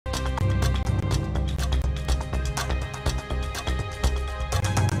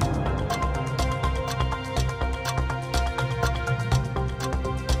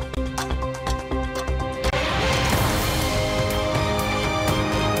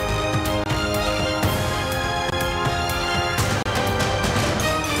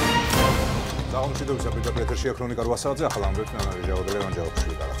Sapitapetershia ქრონიკა 8 საათზე ახლა ამბებს ნანარი ჟაოდელევან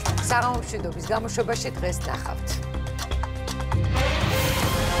ჯავახიშვილი გალახს. საღამომშვიდობის გამოშვებაში დღეს ნახავთ.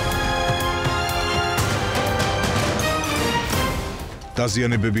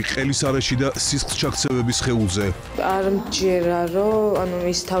 დაზიანებები ყელის არეში და სისხლს ჩაქცევების ხეულზე. არ მჯერა რომ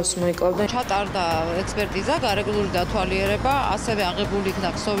ის თავს მოიკლავდა. ჩატარდა ექსპერტიზა, გარეგულური დათვალიერება, ასევე აღებული იქნა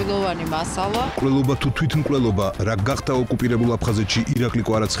ქსოვილოვანი მასალა. მკვლელობა თუ თვითმკვლელობა, რა გახდა ოკუპირებულ აფხაზეთში ირაკლი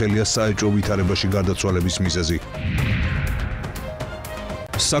კვარაცხელია საეჭვო ვითარებაში გარდაცვალების მიზეზი.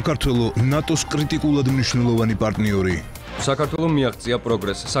 საქართველოს ნატოს კრიტიკულად მნიშვნელოვანი პარტნიორი. საქართველოს მიაღწია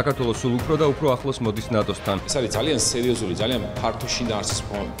პროგრესს. საქართველოს სულ უფრო და უფრო ახლოს მოდის ნატოსთან. ეს არის ძალიან სერიოზული, ძალიან ფართო შინაარსის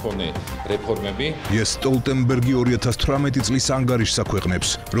მქონე რეფორმები. სტოლტენბერგი 2018 წლის ანგარიშს აქვეყნებს,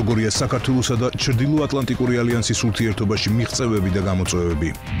 როგორია საქართველოსა და ჩრდილო-ატლანტიკური ალიანსის ურთიერთობაში მიღწევები და გამოწვევები.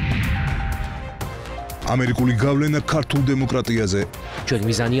 ამერიკული გავლენა ქართულ დემოკრატიაზე. ჩვენ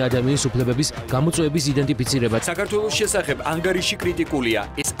მიზანი ადამიანის უფლებების გამოწვევების იდენტიფიცირება. საქართველოს შესახებ ანგარიში კრიტიკულია.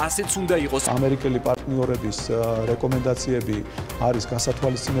 ეს ასეც უნდა იყოს. ამერიკელი პარტნიორების რეკომენდაციები არის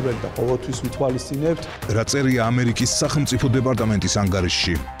გასათვალისწინებელი და ყოველთვის ვითვალისწინებთ. რა წერია ამერიკის სახელმწიფო დეპარტამენტის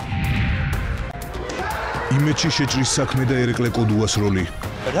ანგარიშში. იმედში შეჭრის საქმე და ერეკლე კოდუას როლი.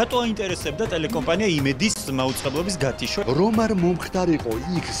 რატო აინტერესებდა ტელეკომპანია იმედის მაუწყებლობის გათიშვა? რომ არ მომხდარიყო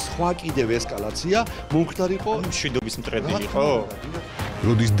იქ სხვა კიდევ ესკალაცია, მომხდარიყო მშვიდობის მტრები იყო?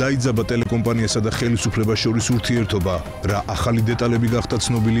 როდის დაიძაბა ტელეკომპანიასა და ხელისუფლებას შორის ურთიერთობა, რა ახალი დეტალები გახდა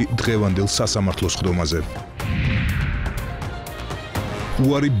ცნობილი დღევანდელ სასამართლოს ხდომაზე.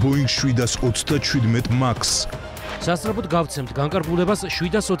 უარი ბოინგ 727 MAX. სასწრაფოდ გავცემთ განკარგულებას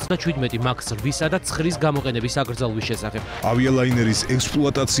 727 MAX 8-სა და 9-ის გამოყენების აკრძალვის შესახებ. ავიალაინერის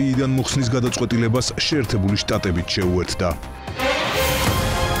ექსპლუატაციიდან მოხსნის გადაწყვეტილებას შეერთებული შტატებით შეუერთდა.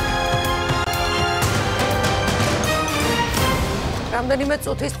 რამდენიმე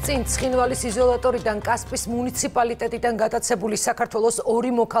წუთის წინ ცხინვალის იზოლატორიდან კასპის მუნიციპალიტეტიდან გადაცებული საქართველოს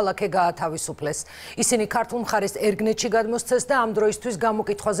 2 მოქალაქე გაათავისუფლეს. ისინი ქართულ მხარეს ერგნეთში გადმოსცეს და ამ დროისთვის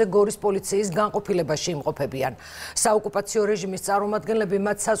გამოკითხვაზე გორის პოლიციის განყოფილებაში იმყოფებიან. საოკუპაციო რეჟიმის წარმომადგენლები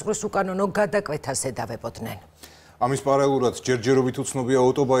მათ საზღვრის უკანონო გადაკვეთას ედავებოდნენ. ამის პარალელურად ჯერჯერობით უცნობია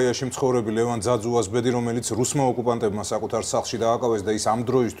ოტობაიაში მცხოვრები ლევან ძაძუას-ბედი, რომელიც რუსმა ოკუპანტებმა საკუთარ სახლში დააკავეს და ის ამ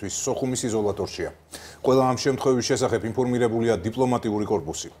დროისთვის სოხუმის იზოლატორშია. ყველა ამ შემთხვევის შესახებ ინფორმირებულია დიპლომატიური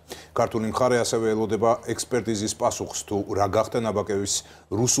კორპუსი. ქართული მხარე ასევე ელოდება ექსპერტიზის პასუხს თუ რა გახდა ნაბაკევის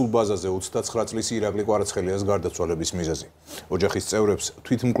რუსულ ბაზაზე 29 წლის ირაკლი კვარაცხელიას გარდაცვალების მიზეზი. ოჯახის წევრებს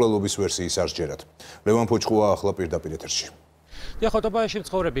თვითმკვლელობის ვერსიის არ სჯერათ. ლევან ფოჭყუა ახლა პირდაპირ ეთერში. ოტობაიაში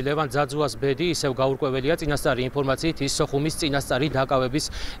მცხოვრები ლევან ძაძუას-ბედი ისევ გაურკვეველია წინასწარი ინფორმაციით ის სოხუმის წინასწარი დაკავების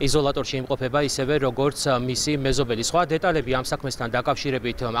იზოლატორში იმყოფება ისევე როგორც მისი მეზობელი. სხვა დეტალები ამ საქმესთან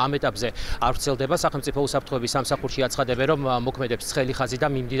დაკავშირებით ამ ეტაპზე არ ვრცელდება. სახელმწიფო უსაფრთხოების სამსახურში აცხადებენ, რომ მოქმედებს ცხელი ხაზი და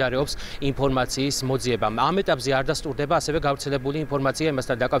მიმდინარეობს ინფორმაციის მოძიება. ამ ეტაპზე არ დასტურდება ასევე გავრცელებული ინფორმაცია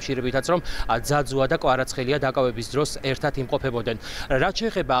იმასთან დაკავშირებითაც, რომ ძაძუა და კვარაცხელია დაკავების დროს ერთად იმყოფებოდნენ. რაც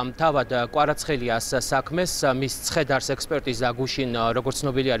შეეხება თავად კვარაცხელიას საქმეს, მის ცხედარს ექსპერტიზა როგორც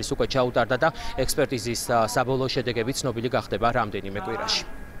ცნობილი არის უკვე ჩაუტარდა და ექსპერტიზის საბოლოო შედეგები ცნობილი გახდება რამდენიმე კვირაში.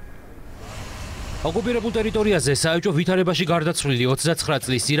 ოკუპირებულ ტერიტორიაზე საეჭვო ვითარებაში გარდაცვლილი 29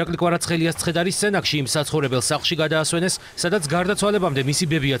 წლის ირაკლი კვარაცხელიას ცხედარის სცენაში იმ საცხოვრებელ სახლში გადაასვენეს, სადაც გარდაცვალებამდე მისი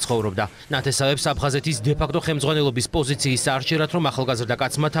ბებია ცხოვრობდა. ნათესავებს აფხაზეთის დე-ფაქტო ხელმძღვანელობის პოზიციის არჩერათ, რომ ახალგაზრდა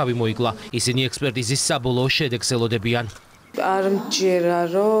კაცმა თავი მოიკლა. ისინი ექსპერტიზის საბოლოო შედეგს ელოდებიან. არ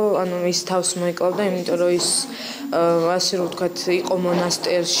მჯერა რომ ის თავს მოიკლავდა, იმიტომ რომ ის ასე რომ ვთქვათ, იყო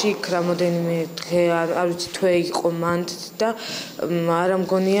მონასტერში, რამოდენიმე დღე არ ვიცი თვე იყო მანდ და არ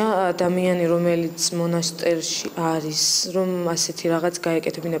მგონია ადამიანი, რომელიც მონასტერში არის, რომ ასეთი რაღაც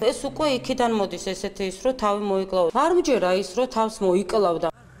გაეკეთებინა. ეს უკვე იქიდან მოდის ესეთი ის, რომ თავი მოიკლავდა. არ მჯერა ის, რომ თავს მოიკლავდა.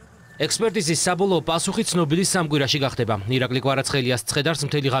 ექსპერტიზის საბოლოო პასუხი ცნობილი სამკვირაში გახდება. ირაკლი კვარაცხელიას ცხედარს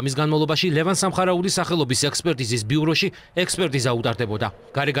მთელი ღამის განმავლობაში ლევან სამხარაულის სახელობის ექსპერტიზის ბიუროში ექსპერტიზა უტარდებოდა.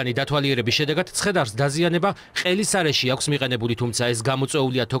 გარეგანი დათვალიერების შედეგად ცხედარს დაზიანება ყელის არეში აქვს მიყენებული, თუმცა ეს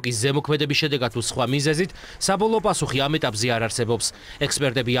გამოწვეულია თოკის ზემოქმედების შედეგად თუ სხვა მიზეზით, საბოლოო პასუხი ამ ეტაპზე არ არსებობს.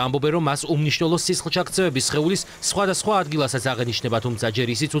 ექსპერტები ამბობენ, რომ მას უმნიშვნელო სისხლჩაქცევების სხეულის სხვადასხვა ადგილასაც აღენიშნება, თუმცა ჯერ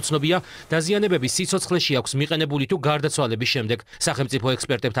ისიც უცნობია დაზიანებები სიცოცხლეში აქვს მიყენებული თუ გარდაცვალების შემდეგ. სახელმწიფო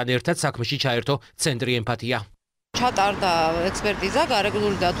ექსპერტებთან ერთად საქმეში ჩაერთო ცენტრი ემპათია. ჩატარდა ექსპერტიზა,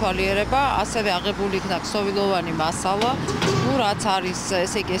 გარეგულური დათვალიერება, ასევე აღებული იქნა ქსოვილოვანი მასალა, რაც არის,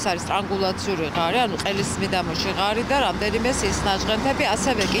 ესე იგი, ეს არის სტრანგულაციური ღარი, ანუ ყელის მიდამოში ღარი და რამდენიმე სისხლნაჟღენთები,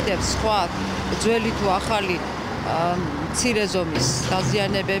 ასევე კიდევ სხვა ძველი თუ ახალი მცირე ზომის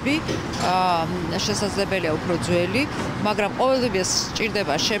დაზიანებები, შესაძლებელია უფრო ძველი, მაგრამ ყოველდღიურად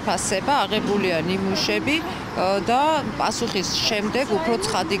სჭირდება შეფასება, აღებულია ნიმუშები და პასუხის შემდეგ უფრო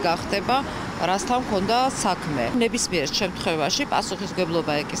ცხადი გახდება რასთან მქონდა საქმე. ნებისმიერ შემთხვევაში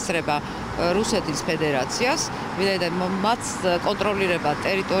პასუხისმგებლობა ეკისრება რუსეთის ფედერაციას, ვინაიდან მათ კონტროლირება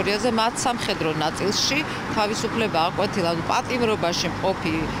ტერიტორიაზე, მათ სამხედრო ნაწილში თავისუფლება აკვეთილ, ანუ პატიმრობაში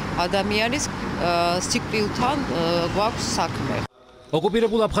მყოფი ადამიანის სიკვდილთან გვაქვს საქმე.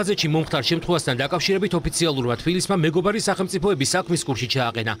 ოკუპირებულ აფხაზეთში მომხდარ შემთხვევასთან დაკავშირებით ოფიციალურმა თბილისმა მეგობარი სახელმწიფოების საქმის კურსში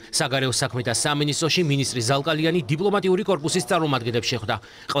ჩააყენა. საგარეო საქმეთა სამინისტროში მინისტრი ზალკალიანი დიპლომატიური კორპუსის წარმომადგენლებს შეხვდა.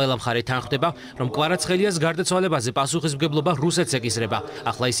 ყველა მხარე თანხმდება, რომ კვარაცხელიას გარდაცვალებაზე პასუხისმგებლობა რუსეთს ეკისრება.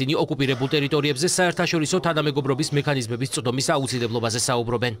 ახლა ისინი ოკუპირებულ ტერიტორიებზე საერთაშორისო თანამეგობრობის მექანიზმების წოდომის აუცილებლობაზე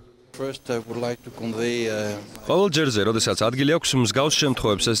საუბრობენ. ყოველ ჯერზე, როდესაც ადგილი აქვს მსგავს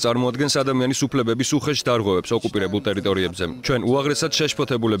შემთხვევებს, ეს წარმოადგენს ადამიანის უფლებების უხეშ დარღვევებს ოკუპირებულ ტერიტორიებზე. ჩვენ უაღრესად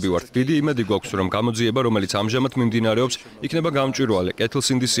შეშფოთებულები ვართ. დიდი იმედი გვაქვს, რომ გამოძიება, რომელიც ამჟამად მიმდინარეობს, იქნება გამჭვირვალე,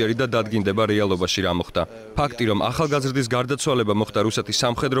 კეთილსინდისიერი და დადგინდება რეალობაში რა მოხდა. ფაქტი, რომ ახალგაზრდის გარდაცვალება მოხდა რუსეთის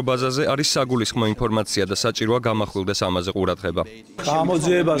სამხედრო ბაზაზე, არის საგულისხმო ინფორმაცია და საჭიროა გამახვილდეს ამაზე ყურადღება.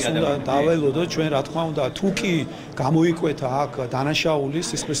 გამოძიებას უნდა დაველოდოთ ჩვენ, რა თქმა უნდა, თუ კი გამოიკვეთა აქ დანაშაული,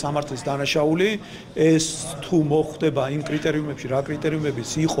 სისხლის სამართლის დანაშაული, ეს თუ მოხდება იმ კრიტერიუმებში, რა კრიტერიუმებიც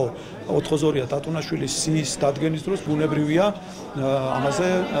იყო 82-ია დატუნაშვილის სიის დადგენის დროს, ბუნებრივია ამაზე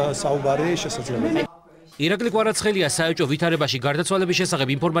საუბარი შესაძლებელია. ირაკლი კვარაცხელია საეჭვო ვითარებაში გარდაცვალების შესახებ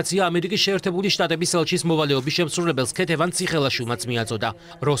ინფორმაცია ამერიკის შეერთებული შტატების ელჩის მოვალეობის შემსრულებელს ქეთევან ციხელაშვილმაც მიაწოდა.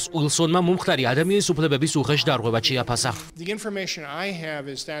 როს უილსონმა მომხდარი ადამიანის უფლებების უხეშ დარღვევა შეაფასა.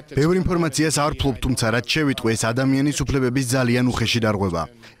 ბევრი ინფორმაციას არ ვფლობ, თუმცა რაც შევიტყვე, ეს ადამიანის უფლებების ძალიან უხეში დარღვევა.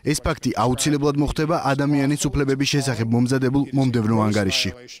 ეს ფაქტი აუცილებლად მოხდება ადამიანის უფლებების შესახებ მომზადებულ მომდევნო ანგარიშში.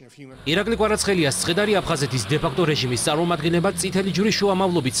 ირაკლი კვარაცხელიას ცხედარი აფხაზეთის დე-ფაქტო რეჟიმის წარმომადგენლებად წითელი ჯვრის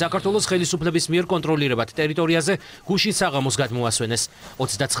შუამავლობით საქართველოს ხელისუფლების მიერ კონტროლირებად ტერიტორიაზე გუშინ საღამოს გადმოასვენეს.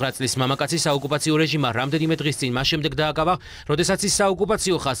 29 წლის მამაკაცი საოკუპაციო რეჟიმმა რამდენიმე დღის წინ მას შემდეგ დააკავა, როდესაც ის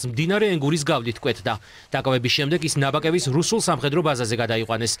საოკუპაციო ხაზს მდინარე ენგურის გავლით კვეთდა. დაკავების შემდეგ ის ნაბაკების რუსულ სამხედრო ბაზაზე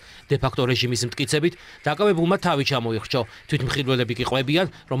გადაიყვანეს. დე-ფაქტო რეჟიმის მტკიცებით, დაკავებულმა თავი ჩამოიხრჩო. თვითმხილველები კი ყვებიან,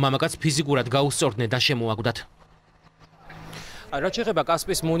 რომ მამაკაცს ფიზიკურად გაუსწორდნენ და შემოაგდათ. რაც შეეხება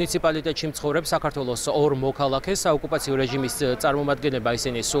კასპის მუნიციპალიტეტში მცხოვრებ საქართველოს ორ მოქალაქეს, საოკუპაციო რეჟიმის წარმომადგენლებმა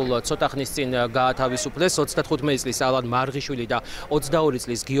ისინი სულ ცოტა ხნის წინ გაათავისუფლეს. 35 წლის ალან მარღიშვილი და 22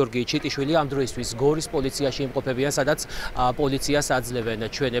 წლის გიორგი ჩიტიშვილი ამ დროისთვის გორის პოლიციაში იმყოფებიან, სადაც პოლიციას აძლევენ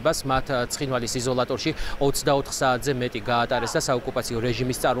ჩვენებას. მათ ცხინვალის იზოლატორში 24 საათზე მეტი გაატარეს და საოკუპაციო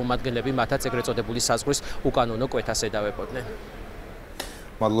რეჟიმის წარმომადგენლები მათაც ეგრეთ წოდებული საზღვრის უკანონო კვეთას ედავებოდნენ.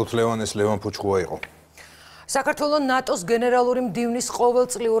 მადლობთ ლევანეს, ლევან ფუჩხუა იყო. საქართველოს ნატოს გენერალური მდივნის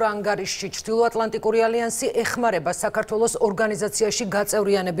ყოველწლიურ ანგარიშში ჩრდილოატლანტიკური ალიანსი ეხმარება საქართველოს ორგანიზაციაში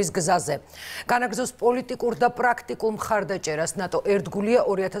გაწევრიანების გზაზე. განაგრძობს პოლიტიკურ და პრაქტიკულ მხარდაჭერას. ნატო ერთგულია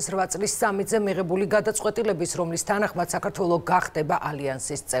 2008 წლის სამიტზე მიღებული გადაწყვეტილების, რომლის თანახმად საქართველოს გახდება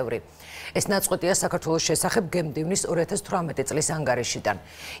ალიანსის წევრი. ეს ნაწყვეტია საქართველოს შესახებ გემდივნის 2018 წლის ანგარიშიდან.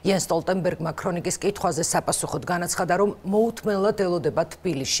 იენს სტოლტენბერგმა ქრონიკის კითხვაზე საპასუხოდ განაცხადა, რომ მოუთმენლად ელოდება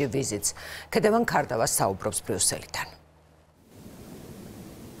თბილისში ვიზიტს. ქედევან ქარდავა საუბრობს ბრიუსელიდან.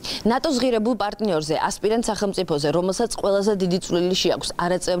 ნატოს ღირებულ პარტნიორზე, ასპირანტ სახელმწიფოზე, რომელსაც ყველაზე დიდი წვლილი შეაქვს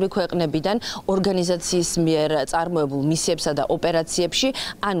არაწევრი ქვეყნებიდან ორგანიზაციის მიერ წარმოებულ მისიებსა და ოპერაციებში,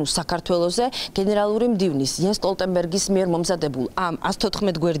 ანუ საქართველოზე, გენერალური მდივნის იენს სტოლტენბერგის მიერ მომზადებულ ამ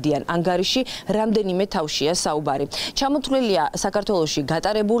 114 გვერდიან ანგარიში რამდენიმე თავშია საუბარი. ჩამოთვლილია საქართველოში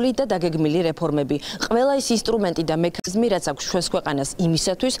გატარებული და დაგეგმილი რეფორმები. ყველა ის ინსტრუმენტი და მექანიზმი, რაც აქვს ჩვენს ქვეყანას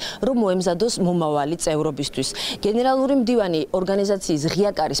იმისათვის, რომ მოემზადოს მომავალი წევრობისთვის. გენერალური მდივანი ორგანიზაციის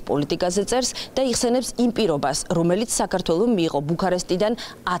ღია კარის პოლიტიკაზე წერს და იხსენებს იმ პირობას, რომელიც საქართველოს მიიღო ბუქარესტიდან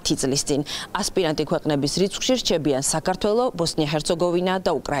 10 წლის წინ. ასპირანტი ქვეყნების რიცხვში რჩებიან საქართველო, ბოსნია-ჰერცეგოვინა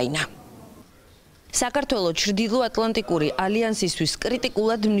და უკრაინა. საქართველოს ჩრდილოატლანტიკური ალიანსისთვის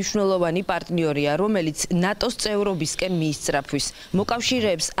კრიტიკულად მნიშვნელოვანი პარტნიორია, რომელიც ნატოს წევრობისკენ მიისწრაფვის.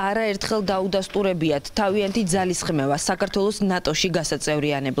 მოკავშირეებს არაერთხელ დაუდასტურებიათ თავიანთი ძალისხმევა საქართველოს ნატოში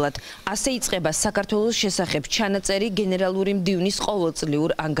გასაწევრიანებლად. ასე იწყება საქართველოს შესახებ ჩანაწერი გენერალური მდივნის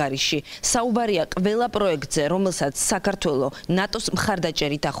ყოველწლიურ ანგარიში. საუბარია ყველა პროექტზე, რომელსაც საქართველოს ნატოს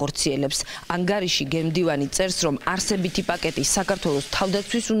მხარდაჭერით ახორციელებს. ანგარიში გემდივანი წერს, რომ არსებითი პაკეტი საქართველოს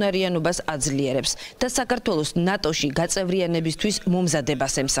თავდაცვის უნარიანობას აძლიერებს და საქართველოს ნატოში გაწევრიანებისთვის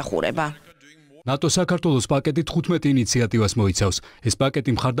მომზადებას ემსახურება. ნატო საქართველოს პაკეტი 15 ინიციატივას მოიცავს. ეს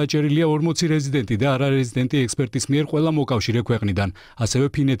პაკეტი მხარდაჭერილია 40 რეზიდენტი და არარეზიდენტი ექსპერტის მიერ ყველა მოკავშირე ქვეყნიდან, ასევე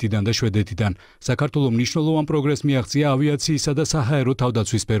ფინეთიდან და შვედეთიდან. საქართველოს მნიშვნელოვან პროგრესს მიაღწია ავიაციისა და საჰაერო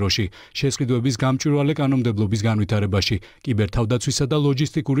თავდაცვის სფეროში, შესყიდვების გამჭვირვალე კანონმდებლობის განვითარებაში, კიბერთავდაცვისა და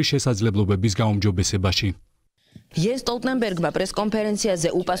ლოჯისტიკური შესაძლებლობების გაუმჯობესებაში. იენს სტოლტენბერგმა პრესკონფერენციაზე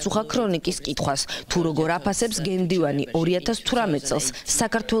უპასუხა ქრონიკის კითხვას, თუ როგორ აფასებს გენდივანი 2018 წელს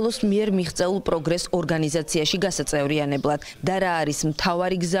საქართველოს მიერ მიღწეულ პროგრესს ორგანიზაციაში გასაწევრიანებლად და რა არის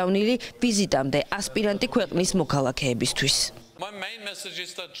მთავარი გზავნილი ვიზიტამდე ასპირანტი ქვეყნის მოქალაქეებისთვის.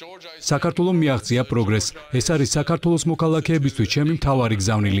 საქართველოს მიაღწია პროგრესს. ეს არის საქართველოს მოქალაქეებისთვის ჩემი მთავარი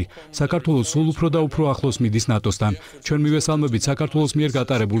გზავნილი. საქართველოს სულ უფრო და უფრო ახლოს მიდის ნატოსთან. ჩვენ მივესალმებით საქართველოს მიერ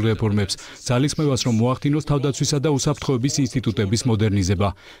გატარებულ რეფორმებს, ძალისხმევას რომ მოახდინოს თავდაცვისა და უსაფრთხოების ინსტიტუტების მოდერნიზება.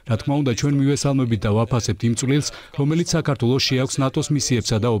 რა თქმა უნდა, ჩვენ მივესალმებით და ვაფასებთ იმ წვლილს, რომელიც საქართველოს შეაქვს ნატოს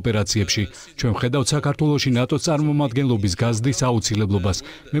მისიებსა და ოპერაციებში. ჩვენ ვხედავთ საქართველოში ნატოს წარმომადგენლობის გაზრდის აუცილებლობას.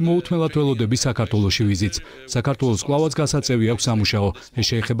 მე მოუთმელად ველოდები საქართველოში ვიზიტს. საქართველოს კვლავაც გასაწევი აქვს სამუშაო. ეს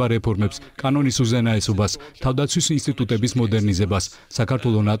შეეხება რეფორმებს, კანონის უზენაესობას, თავდაცვის ინსტიტუტების მოდერნიზებას.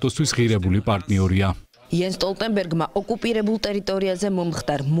 საქართველოს ნატოსთვის ღირებული პარტნიორია. იენს სტოლტენბერგმა ოკუპირებულ ტერიტორიაზე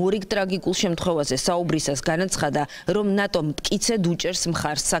მომხდარ მორიგ ტრაგიკულ შემთხვევაზე საუბრისას განაცხადა, რომ ნატო მტკიცედ უჭერს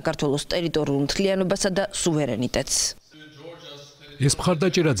მხარს საქართველოს ტერიტორიულ მთლიანობასა და სუვერენიტეტს. ეს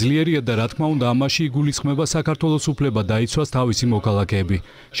მხარდაჭერა ძლიერია და რა თქმა უნდა ამაში იგულისხმება საქართველოს უფლება დაიცვას თავისი მოქალაქეები.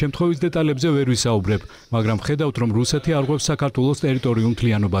 შემთხვევის დეტალებზე ვერ ვისაუბრებ, მაგრამ ხედავთ რომ რუსეთი არღვევს საქართველოს ტერიტორიულ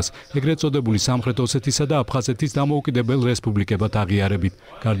მთლიანობას, ეგრეთ წოდებული სამხრეთ ოსეთისა და აფხაზეთის დამოუკიდებელ რესპუბლიკებად აღიარებით.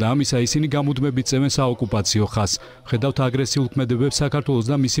 გარდა ამისა ისინი გამუდმებით წევენ საოკუპაციო ხაზს. ხედავთ აგრესიულ ქმედებებს საქართველოს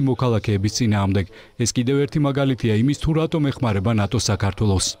და მისი მოქალაქეების წინააღმდეგ. ეს კიდევ ერთი მაგალითია იმის თუ რატომ ეხმარება ნატო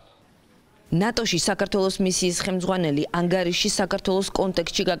საქართველოს. ნატოში საქართველოს მისიის ხელმძღვანელი ანგარიში საქართველოს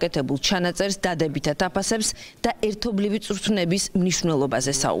კონტექსტში გაკეთებულ ჩანაწერს დადებითად აფასებს და ერთობლივი წვრთნების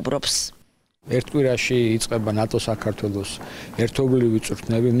მნიშვნელობაზე საუბრობს. ერთ კვირაში იწყება ნატო საქართველოს ერთობლივი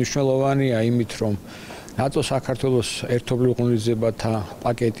წვრთნები. მნიშვნელოვანია იმით, რომ ნატო საქართველოს ერთობლივ ღონისძიებათა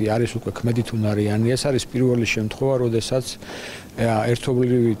პაკეტი არის უკვე ქმედითუნარიანი. ეს არის პირველი შემთხვევა, როდესაც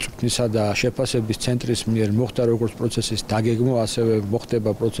ერთობლივი წვრთნისა და შეფასების ცენტრის მიერ მოხდა როგორც პროცესის დაგეგმვა, ასევე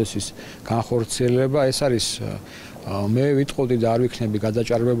მოხდება პროცესის განხორციელება. ეს არის მე ვიტყოდი და არ ვიქნები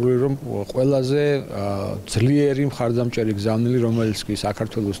გადაჭარბებული, რომ ყველაზე ძლიერი მხარდამჭერი გზავნილი, რომელიც კი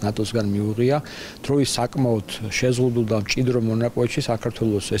საქართველოს ნატოსგან მიუღია, დროის საკმაოდ შეზღუდულ და მჭიდრო მონაკვეთში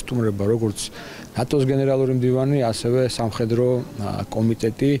საქართველოს ესტუმრება როგორც ნატოს გენერალური მდივანი, ასევე სამხედრო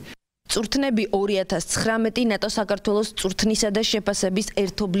კომიტეტი. წვრთნები 2019 ნატო საქართველოს წვრთნისა და შეფასების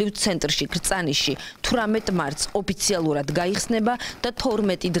ერთობლივ ცენტრში კრწანიში 18 მარტს ოფიციალურად გაიხსნება და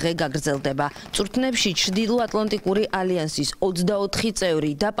 12 დღე გაგრძელდება. წვრთნებში ჩრდილოატლანტიკური ალიანსის 24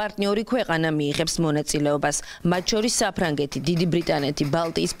 წევრი და პარტნიორი ქვეყანა მიიღებს მონაწილეობას, მათ შორის საფრანგეთი, დიდი ბრიტანეთი,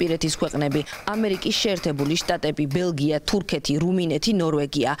 ბალტიისპირეთის ქვეყნები, ამერიკის შეერთებული შტატები, ბელგია, თურქეთი, რუმინეთი,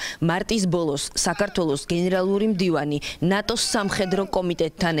 ნორვეგია. მარტის ბოლოს საქართველოს გენერალური მდივანი ნატოს სამხედრო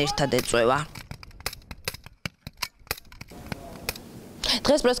კომიტეტთან ერთად ეწვევა.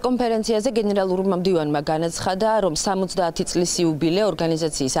 დღეს პრესკონფერენციაზე გენერალურმა მდივანმა განაცხადა, რომ 70 წლის იუბილე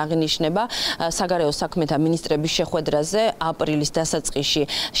ორგანიზაციის აღინიშნება საგარეო საქმეთა მინისტრების შეხვედრაზე აპრილის დასაწყისში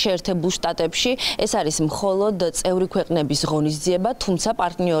შეერთებულ შტატებში. ეს არის მხოლოდ წევრი ქვეყნების ღონისძიება, თუმცა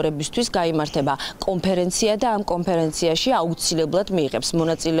პარტნიორებისთვის გაიმართება კონფერენცია და ამ კონფერენციაში აუცილებლად მიიღებს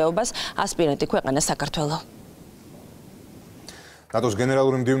მონაწილეობას ასპირანტი ქვეყანა საქართველოს. ნატოს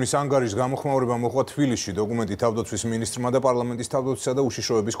გენერალური მდივნის ანგარიშის გამოხმაურება მოხდა თბილისში. დოკუმენტი თავდაცვის მინისტრმა და პარლამენტის თავდაცვისა და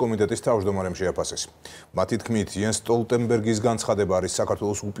უშიშროების კომიტეტის თავმჯდომარემ შეაფასეს. მათი თქმით, იენს სტოლტენბერგის განცხადება არის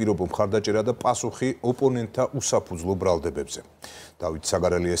საქართველოს უპირობო მხარდაჭერა და პასუხი ოპონენტთა უსაფუძვლო ბრალდებებზე. დავით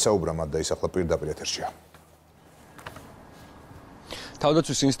საგარელი ესაუბრა მათ და ისახლა პირდაპირ ეთერშია.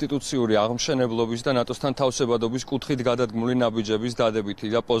 თავდაცვის ინსტიტუციური აღმშენებლობის და ნატოსთან თავსებადობის კუთხით გადადგმული ნაბიჯების დადებითი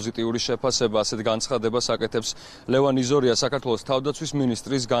და პოზიტიური შეფასება ასეთ განცხადებას აკეთებს ლევან იზორია საქართველოს თავდაცვის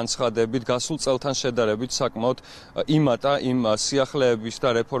მინისტრის განცხადებით გასულ წელთან შედარებით საკმაოდ იმატა იმ სიახლეების და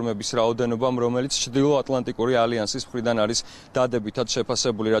რეფორმების რაოდენობამ, რომელიც ჩრდილოატლანტიკური ალიანსის მხრიდან არის დადებითად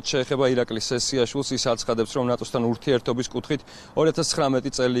შეფასებული. რაც შეეხება ირაკლის სესიაშვილს, ის აცხადებს, რომ ნატოსთან ურთიერთობის კუთხით 2019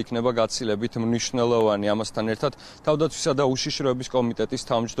 წელი იქნება გაცილებით მნიშვნელოვანი. ამასთან ერთად თავდაცვისა და უშიშროების კომიტეტის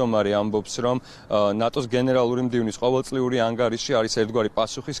თავმჯდომარე ამბობს, რომ ნატოს გენერალური მდივნის ყოველწლიური ანგარიში არის ერთგვარი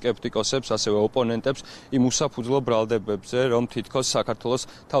პასუხი სკეპტიკოსებს, ასევე ოპონენტებს იმ უსაფუძვლო ბრალდებებზე, რომ თითქოს საქართველოს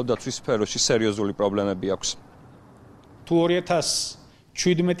თავდაცვის სფეროში სერიოზული პრობლემები აქვს. თუ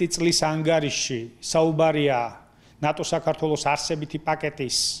 2017 წლის ანგარიში საუბარია ნატო საქართველოს არსებითი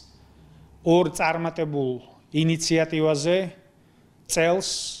პაკეტის ორ წარმატებულ ინიციატივაზე, წელს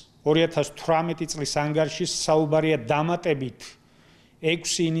 2018 წლის ანგარიში საუბარია დამატებით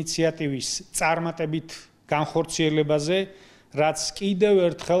 6 ინიციატივის წარმატებით განხორციელებაზე, რაც კიდევ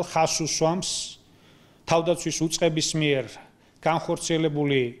ერთხელ ხაზს უსვამს თავდაცვის უწყების მიერ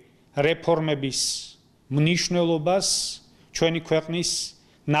განხორციელებული რეფორმების მნიშვნელობას ჩვენი ქვეყნის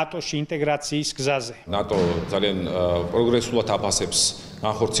ნატოში ინტეგრაციის გზაზე. ნატო ძალიან პროგრესულად აფასებს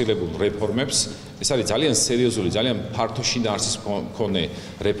განხორციელებულ რეფორმებს. ეს არის ძალიან სერიოზული, ძალიან ფართო შინაარსის მქონე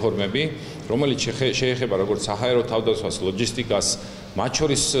რეფორმები, რომელიც შეეხება როგორც საჰაერო თავდაცვას, ლოჯისტიკას, მათ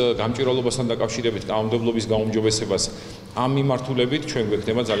შორის გამჭვირვალობასთან დაკავშირებით კანონმდებლობის გაუმჯობესებას. ამ მიმართულებით ჩვენ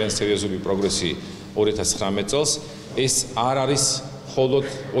გვექნება ძალიან სერიოზული პროგრესი 2019 წელს. ეს არ არის მხოლოდ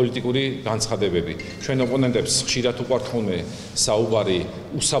პოლიტიკური განცხადებები. ჩვენ ოპონენტებს ხშირად უყვართ ხოლმე საუბარი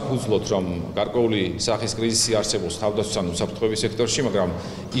უსაფუძვლოდ, რომ გარკვეული სახის კრიზისი არსებობს თავდაცვის ან უსაფრთხოების სექტორში, მაგრამ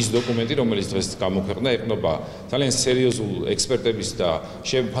ის დოკუმენტი, რომელიც დღეს გამოქვეყნდა, ეყრდნობა ძალიან სერიოზულ ექსპერტების და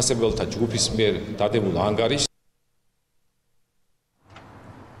შემფასებელთა ჯგუფის მიერ დადებულ ანგარიშს.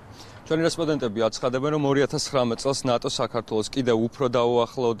 ჩვენი რესპონდენტები აცხადებენ, რომ 2019 წელს ნატო საქართველოს კიდევ უფრო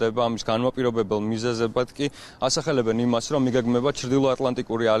დაუახლოვდება, ამის განმაპირობებელ მიზეზებად კი ასახელებენ იმას, რომ მიგეგმება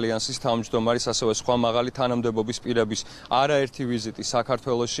ჩრდილოატლანტიკური ალიანსის თავმჯდომარის, ასევე სხვა მაღალი თანამდებობის პირების არაერთი ვიზიტი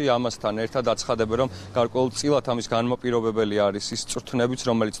საქართველოში. ამასთან ერთად აცხადებენ, რომ გარკვეულწილად ამის განმაპირობებელი არის ის წვრთნებიც,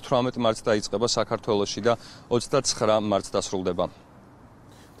 რომელიც 18 მარტს დაიწყება საქართველოში და 29 მარტს დასრულდება.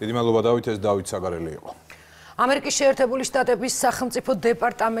 დიდი მადლობა დავით, ეს დავით საგარელი იყო. ამერიკის შეერთებული შტატების სახელმწიფო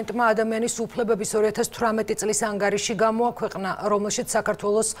დეპარტამენტმა ადამიანის უფლებების 2018 წლის ანგარიში გამოაქვეყნა, რომელშიც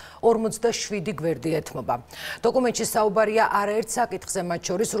საქართველოს 47 გვერდი ეთმობა. დოკუმენტში საუბარია არაერთ საკითხზე, მათ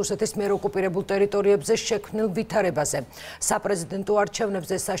შორის რუსეთის მიერ ოკუპირებულ ტერიტორიებზე შექმნილ ვითარებაზე, საპრეზიდენტო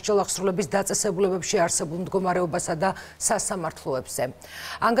არჩევნებზე, სასჯელ აღსრულების დაწესებულებებში არსებულ მდგომარეობასა და სასამართლოებზე.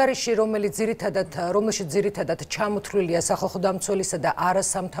 ანგარიში, რომელშიც ძირითადად ჩამოთვლილია სახალხო დამცველისა და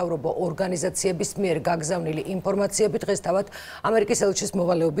არასამთავრობო ორგანიზაციების მიერ გაგზავნილი ინფორმაციები დღეს თავად ამერიკის ელჩის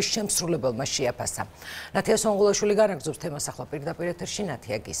მოვალეობის შემსრულებელმა შეაფასა. ნათია სონღულაშვილი განაგრძობს თემას ახლა პირდაპირ ეთერში.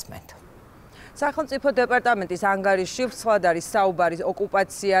 ნათია, გისმენთ. სახელმწიფო დეპარტამენტის ანგარიში სხვად არის საუბარი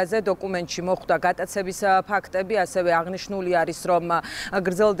ოკუპაციაზე, დოკუმენტში მოხვდა გატაცების ფაქტები, ასევე აღნიშნული არის, რომ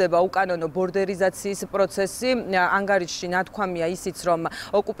გრძელდება უკანონო ბორდერიზაციის პროცესი. ანგარიში ნათქვამია ისიც, რომ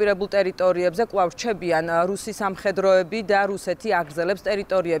ოკუპირებულ ტერიტორიებზე კვლავ რჩებიან რუსი სამხედროები და რუსეთი აგრძელებს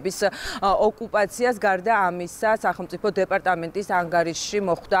ტერიტორიების ოკუპაციას. გარდა ამისა, სახელმწიფო დეპარტამენტის ანგარიში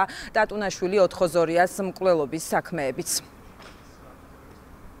მოხვდა ტატუნაშვილი ოთხოზორიას მკვლელობის საქმეებიც.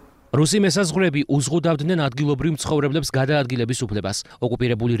 რუსი მესაზღვრეები უზღუდავდნენ ადგილობრივ მცხოვრებლებს გადაადგილების უფლებას.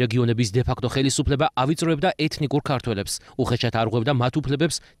 ოკუპირებული რეგიონების დე-ფაქტო ხელისუფლება ავიწროებდა ეთნიკურ ქართველებს, უხეშად არღვევდა მათ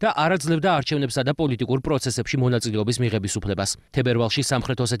უფლებებს და არ აძლევდა არჩევნებსა და პოლიტიკურ პროცესებში მონაწილეობის მიღების უფლებას. თებერვალში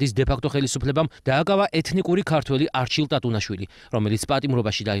სამხრეთ ოსეთის დე-ფაქტო ხელისუფლებამ დააკავა ეთნიკური ქართველი არჩილ ტატუნაშვილი, რომელიც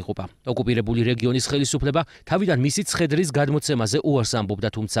პატიმრობაში დაიღუპა. ოკუპირებული რეგიონის ხელისუფლება თავიდან მისი ცხედრის გადმოცემაზე უარს ამბობდა,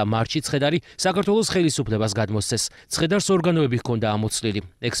 თუმცა მარტში ცხედარი საქართველოს ხელისუფლებას გადმოსცეს. ცხედარს ორგანოები ჰქონდა ამოცლილი.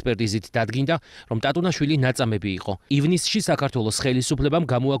 იზით დადგინდა, რომ ტატუნაშვილი ნაწამები იყო. ივნისში საქართველოს ხელისუფლებამ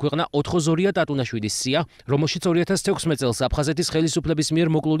გამოაქვეყნა ოთხოზორია ტატუნაშვილის სია, რომელშიც 2016 წელს აფხაზეთის ხელისუფლების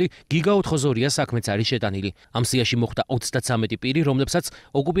მიერ მოკლული გიგა ოთხოზორია საქმეც არის შეტანილი. ამ სიაში მოხვდა 33 პირი, რომლებსაც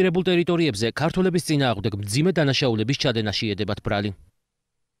ოკუპირებულ ტერიტორიებზე ქართველების წინააღმდეგ მძიმე დანაშაულების ჩადენაში ედებათ ბრალი.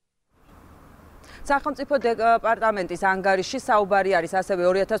 სახელმწიფო დეპარტამენტის ანგარიში საუბარი არის ასევე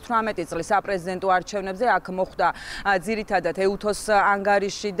 2018 წლის საპრეზიდენტო არჩევნებზე. აქ მოხვდა ძირითადად ეუთოს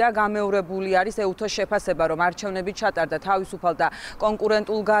ანგარიში და გამეორებული არის ეუთოს შეფასება, რომ არჩევნები ჩატარდა თავისუფალ და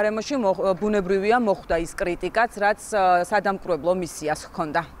კონკურენტულ გარემოში. ბუნებრივია მოხვდა ის კრიტიკაც, რაც სადამკვირვებლო მისიას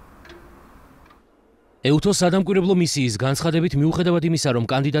ჰქონდა. ეუთოს სადამკვირვებლო მისიის განცხადებით, მიუხედავად იმისა, რომ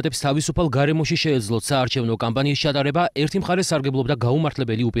კანდიდატებს თავისუფალ გარემოში შეეძლოთ საარჩევნო კამპანიის ჩატარება, ერთი მხარე სარგებლობდა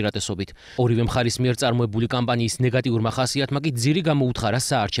გაუმართლებელი უპირატესობით. ორივე მხარის მიერ წარმოებული კამპანიის ნეგატიურმა ხასიათმა კი ძირი გამოუთხარა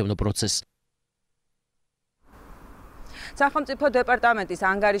საარჩევნო პროცესს. სახელმწიფო დეპარტამენტის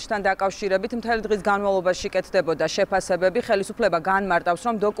ანგარიშთან დაკავშირებით მთელი დღის განმავლობაში კეთდებოდა შეფასებები. ხელისუფლება განმარტავს,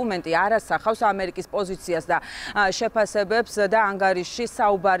 რომ დოკუმენტი არ ასახავს ამერიკის პოზიციას და შეფასებებს და ანგარიში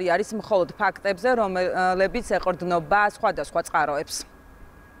საუბარი არის მხოლოდ ფაქტებზე, რომლებიც ეყრდნობა სხვადასხვა წყაროებს.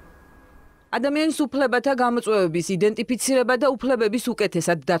 ადამიანის უფლებათა გამოწვევების იდენტიფიცირება და უფლებების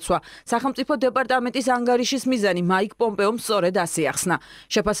უკეთესად დაცვა. სახელმწიფო დეპარტამენტის ანგარიშის მიზანი მაიკ პომპეომ სწორედ ასე ახსნა.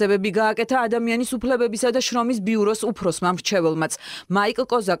 შეფასებები გააკეთა ადამიანის უფლებებისა და შრომის ბიუროს უფროსმა მრჩეველმაც. მაიკ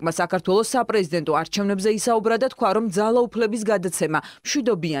კოზაკმა საქართველოს საპრეზიდენტო არჩევნებზე ისაუბრა და თქვა, რომ ძალაუფლების გადაცემა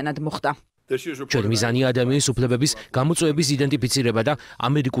მშვიდობიანად მოხდა. ჩვენი მიზანია ადამიანის უფლებების გამოწვევების იდენტიფიცირება და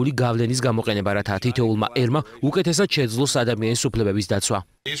ამერიკული გავლენის გამოყენება, რათა თითოეულმა ერმა უკეთესად შეეძლოს ადამიანის უფლებების დაცვა.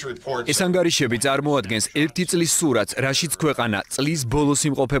 ეს ანგარიშები წარმოადგენს ერთი წლის სურათს, რაშიც ქვეყანა წლის ბოლოს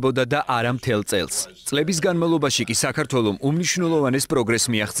იმყოფებოდა და არა მთელ წელს. წლების განმავლობაში კი საქართველომ უმნიშვნელოვანეს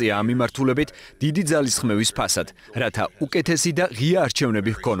პროგრესს მიაღწია ამ მიმართულებით დიდი ძალისხმევის ფასად, რათა უკეთესი და ღია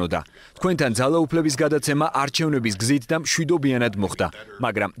არჩევნები ჰქონოდა. თქვენთან ძალაუფლების გადაცემა არჩევნების გზით და მშვიდობიანად მოხდა,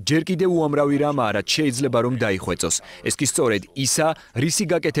 მაგრამ ჯერ კიდევ უამრავი რამ არად შეიძლება რომ დაიხვეწოს. ეს კი სწორედ ისა, რისი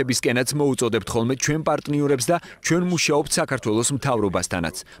გაკეთებისკენაც მოუწოდებთ ხოლმე ჩვენ პარტნიორებს და ჩვენ მუშაობთ საქართველოს მთავრობასთანაც.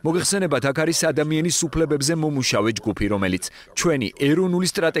 მოგეხსენებათ, აქ არის ადამიანის უფლებებზე მომუშავე ჯგუფი, რომელიც ჩვენი ეროვნული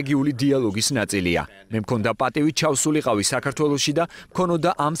სტრატეგიული დიალოგის ნაწილია. მე მქონდა პატივი ჩავსულიყავი საქართველოში და მქონოდა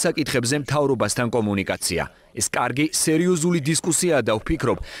ამ საკითხებზე მთავრობასთან კომუნიკაცია. ეს კარგი, სერიოზული დისკუსიაა და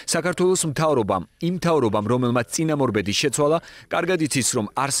ვფიქრობ, საქართველოს მთავრობამ, იმ მთავრობამ, რომელმაც წინამორბედი შეცვალა, კარგად იცის, რომ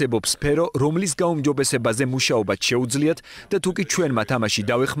არსებობს სფერო, რომლის გაუმჯობესებაზე მუშაობაც შეუძლიათ და თუკი ჩვენ მათ ამაში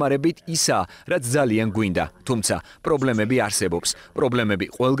დავეხმარებით, ისაა, რაც ძალიან გვინდა. თუმცა, პრობლემები არსებობს. პრობლემები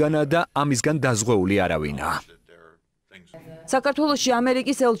ყველგანაა და ამისგან დაზღვეული არავინაა. საქართველოში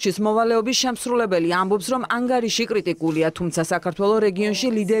ამერიკის ელჩის მოვალეობის შემსრულებელი ამბობს, რომ ანგარიში კრიტიკულია, თუმცა საქართველოს რეგიონში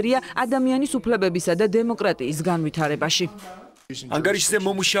ლიდერია ადამიანის უფლებებისა და დემოკრატიის განვითარებაში. ანგარიშზე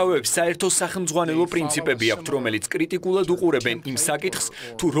მომუშავეებს საერთო სახელმძღვანელო პრინციპები აქვთ, რომელიც კრიტიკულად უყურებენ იმ საკითხს,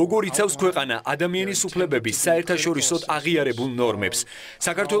 თუ როგორ იცავს ქვეყანა ადამიანის უფლებების საერთაშორისოდ აღიარებულ ნორმებს.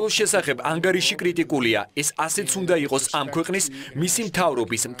 საქართველოს შესახებ ანგარიში კრიტიკულია, ეს ასეც უნდა იყოს ამ ქვეყნის მისი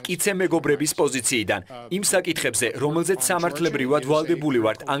მთავრობის მტკიცე მეგობრების პოზიციიდან, იმ საკითხებზე, რომელზეც სამართლებრივად ვალდებული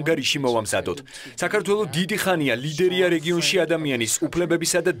ვართ ანგარიში მოვამზადოთ. საქართველოს დიდი ხანია ლიდერია რეგიონში ადამიანის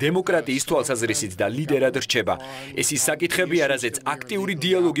უფლებებისა და დემოკრატიის თვალსაზრისით და ლიდერად რჩება. ეს ის საკითხები არა აქტიური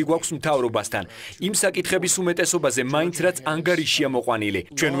დიალოგი გვაქვს მთავრობასთან. იმ საკითხების უმეტესობაზე მაინც რაც ანგარიშია მოყვანილი.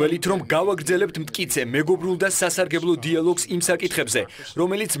 ჩვენ ველით რომ გავაგრძელებთ მტკიცე, მეგობრულ და სასარგებლო დიალოგს იმ საკითხებზე,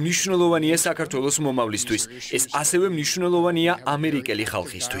 რომელიც მნიშვნელოვანია საქართველოს მომავლისთვის. ეს ასევე მნიშვნელოვანია ამერიკელი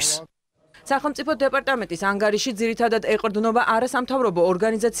ხალხისთვის. სახელმწიფო დეპარტამენტის ანგარიში ძირითადად ეყრდნობა არასამთავრობო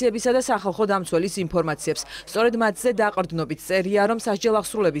ორგანიზაციებისა და სახალხო დამცველის ინფორმაციებს. სწორედ მათზე დაყრდნობით წერია, რომ სასჯელ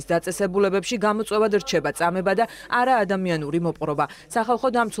აღსრულების დაწესებულებებში გამოწვევად რჩება წამება და არაადამიანური მოპყრობა. სახალხო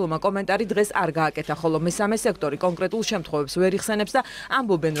დამცველმა კომენტარი დღეს არ გააკეთა, ხოლო მესამე სექტორი კონკრეტულ შემთხვევებს ვერ იხსენებს და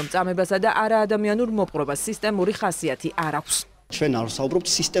ამბობენ, რომ წამებასა და არაადამიანურ მოპყრობას სისტემური ხასიათი არ აქვს. ჩვენ არ ვსაუბრობთ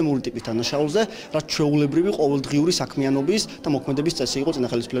სისტემური ტიპის დანაშაულზე, რაც ჩვეულებრივი ყოველდღიური საქმიანობის და მოქმედების წესი იყო წინა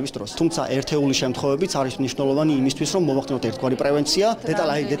ხელისუფლების დროს. თუმცა ერთეული შემთხვევებიც არის მნიშვნელოვანი იმისთვის, რომ მოვახდინოთ ერთგვარი პრევენცია.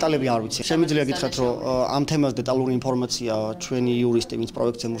 დეტალები არ ვიცი. შემიძლია გითხრათ, რომ ამ თემაზე დეტალური ინფორმაცია ჩვენი იურისტი, ვინც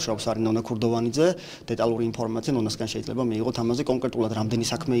პროექტზე მუშაობს, არის ნონა ქურდოვანიძე. დეტალური ინფორმაცია ნონასგან შეიძლება მიიღოთ ამაზე კონკრეტულად რამდენი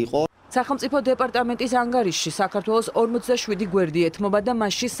საქმე იყო. სახელმწიფო დეპარტამენტის ანგარიშში საქართველოს 47 გვერდი ეთმობა და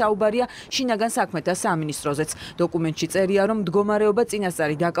მასში საუბარია შინაგან საქმეთა სამინისტროზეც. დოკუმენტში წერია, რომ მდგომარეობა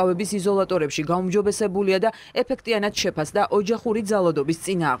წინასწარი დაკავების იზოლატორებში გაუმჯობესებულია და ეფექტიანად შეფასდა ოჯახური ძალადობის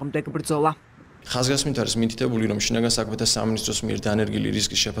წინააღმდეგ ბრძოლა. ხაზგასმით არის მითითებული, რომ შინაგან საქმეთა სამინისტროს მიერ დანერგილი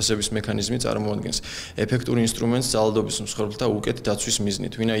რისკის შეფასების მექანიზმი წარმოადგენს ეფექტურ ინსტრუმენტს ძალადობის მსხვერპლთა უკეთ დაცვის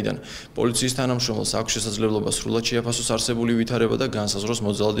მიზნით, ვინაიდან პოლიციის თანამშრომელს აქვს შესაძლებლობა სრულად შეაფასოს არსებული ვითარება და განსაზღვროს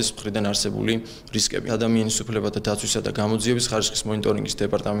მოძალადის მხრიდან არსებული რისკები. ადამიანის უფლებათა დაცვისა და გამოძიების ხარისხის მონიტორინგის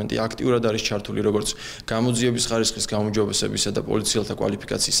დეპარტამენტი აქტიურად არის ჩართული როგორც გამოძიების ხარისხის გაუმჯობესებისა და პოლიციელთა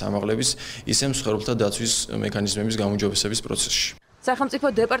კვალიფიკაციის ამაღლების, ისე მსხვერპლთა დაცვის მექანიზმების გაუმჯობესების პროცესში. სახელმწიფო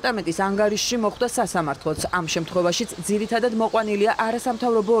დეპარტამენტის ანგარიშში მოხვდა სასამართლოც. ამ შემთხვევაშიც ძირითადად მოყვანილია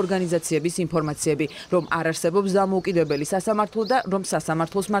არასამთავრობო ორგანიზაციების ინფორმაციები, რომ არ არსებობს დამოუკიდებელი სასამართლო და რომ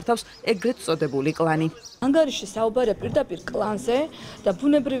სასამართლოს მართავს ეგრეთ წოდებული კლანი. ანგარიში საუბარია პირდაპირ კლანზე და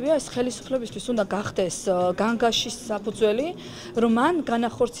ბუნებრივია ეს ხელისუფლებისთვის უნდა გახდეს განგაშის საფუძველი, რომ მან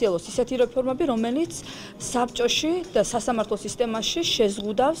განახორციელოს ისეთი რეფორმები, რომელიც საბჭოში და სასამართლო სისტემაში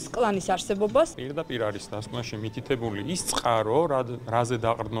შეზღუდავს კლანის არსებობას. პირდაპირ არის დასკვნაში მითითებული ის წყარო, რაზე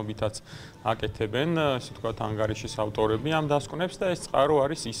დაყრდნობითაც აკეთებენ, ასე ვთქვათ, ანგარიშის ავტორები ამ დასკვნებს და ეს წყარო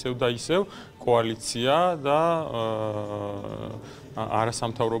არის ისევ და ისევ კოალიცია და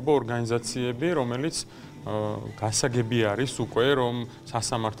არასამთავრობო ორგანიზაციები, რომელიც გასაგები არის უკვე, რომ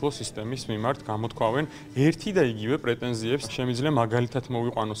სასამართლო სისტემის მიმართ გამოთქვავენ ერთი და იგივე პრეტენზიებს. შემიძლია მაგალითად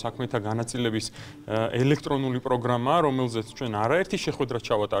მოვიყვანო საქმეთა განაწილების ელექტრონული პროგრამა, რომელზეც ჩვენ არაერთი შეხვედრა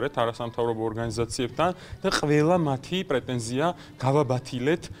ჩავატარეთ არასამთავრობო ორგანიზაციებთან და ყველა მათი პრეტენზია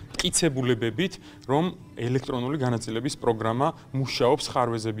გავაბათილეთ მტკიცებულებებით, რომ ელექტრონული განაწილების პროგრამა მუშაობს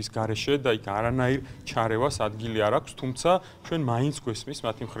ხარვეზების გარეშე და იქ არანაირ ჩარევას ადგილი არ აქვს, თუმცა ჩვენ მაინც გვესმის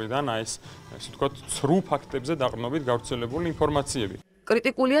მათი მხრიდან ეს ვთქვათ, ცრუ ფაქტებზე დაყრდნობით გავრცელებული ინფორმაციები.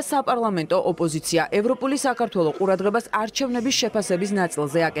 კრიტიკულია საპარლამენტო ოპოზიცია. ევროპული საქართველოს ყურადღებას არჩევნების შეფასების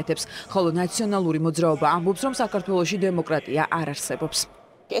ნაწილზე აკეთებს, ხოლო ნაციონალური მოძრაობა ამბობს, რომ საქართველოში დემოკრატია არ არსებობს.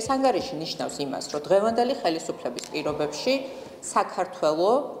 ეს ანგარიში ნიშნავს იმას, რომ დღევანდელი ხელისუფლების პირობებში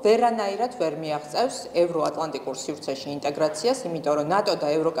საქართველო ვერანაირად ვერ მიაღწევს ევროატლანტიკურ სივრცეში ინტეგრაციას, იმიტომ რომ ნატო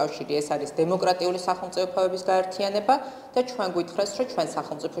და ევროკავშირი ეს არის დემოკრატიული სახელმწიფოების გაერთიანება და ჩვენ გვითხრეს, რომ ჩვენ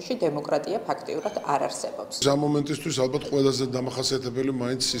სახელმწიფოში დემოკრატია ფაქტიურად არ არსებობს. ამ მომენტისთვის ალბათ ყველაზე დამახასიათებელი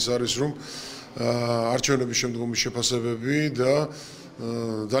მაინც ის არის, რომ არჩევნების შემდგომი შეფასებები და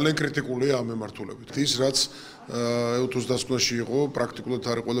ძალიან კრიტიკულია ამ მიმართულებით. ის რაც ეუთოს დასკვნაში იყო, პრაქტიკულად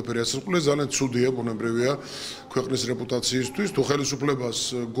არის ყველაფერი ასრულებული, ძალიან ცუდია, ბუნებრივია ქვეყნის რეპუტაციისთვის, თუ ხელისუფლებას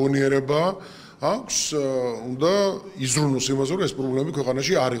გონიერება აქვს, უნდა იზრუნოს იმაზე, რომ ეს პრობლემები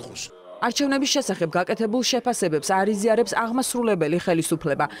ქვეყანაში არ იყოს. არჩევნების შესახებ გაკეთებულ შეფასებებს არ იზიარებს აღმასრულებელი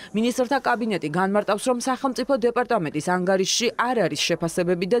ხელისუფლება. მინისტრთა კაბინეტი განმარტავს, რომ სახელმწიფო დეპარტამენტის ანგარიშში არ არის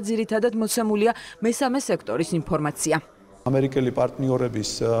შეფასებები და ძირითადად მოცემულია მესამე სექტორის ინფორმაცია. ამერიკელი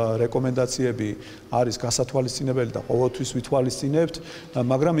პარტნიორების რეკომენდაციები არის გასათვალისწინებელი და ყოველთვის ვითვალისწინებთ,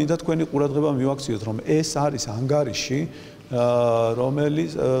 მაგრამ მინდა თქვენი ყურადღება მივაქციოთ, რომ ეს არის ანგარიში,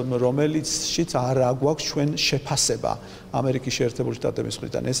 რომელიცშიც არ აგვაქვს ჩვენ შეფასება ამერიკის შეერთებული შტატების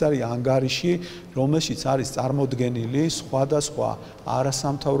მხრიდან. ეს არის ანგარიში, რომელშიც არის წარმოდგენილი სხვადასხვა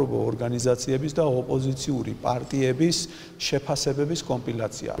არასამთავრობო ორგანიზაციების და ოპოზიციური პარტიების შეფასებების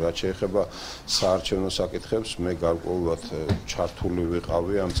კომპილაცია. რაც შეეხება საარჩევნო საკითხებს, მე გარკვეულად ჩართული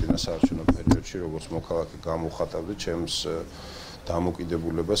ვიყავი ამ წინა საარჩევნო პერიოდში, როგორც მოქალაქე გამოვხატავდი ჩემს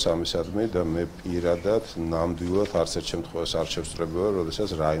დამოკიდებულებას ამისადმი და მე პირადად ნამდვილად არც ერთ შემთხვევაში არ შევსწრებია, როდესაც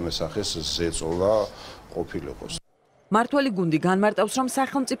რაიმე სახის ზეწოლა ყოფილიყოს. მართველი გუნდი განმარტავს, რომ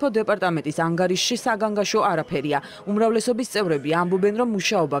სახელმწიფო დეპარტამენტის ანგარიშში საგანგაშო არაფერია. უმრავლესობის წევრები ამბობენ, რომ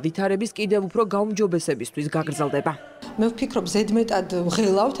მუშაობა ვითარების კიდევ უფრო გაუმჯობესებისთვის გაგრძელდება. მე ვფიქრობ, ზედმეტად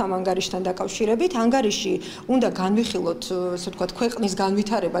ვღელავთ ამ ანგარიშთან დაკავშირებით. ანგარიში უნდა განვიხილოთ, ასე ვთქვათ, ქვეყნის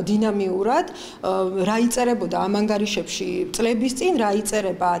განვითარება დინამიურად, რა იწერებოდა ამ ანგარიშებში წლების წინ, რა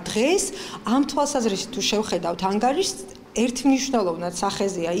იწერება დღეს. ამ თვალსაზრისით თუ შევხედავთ ანგარიშს, ერთმნიშვნელოვნად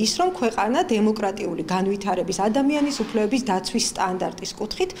სახეზეა ის, რომ ქვეყანა დემოკრატიული განვითარების, ადამიანის უფლებების დაცვის სტანდარტის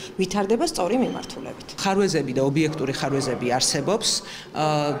კუთხით ვითარდება სწორი მიმართულებით. ხარვეზები და ობიექტური ხარვეზები არსებობს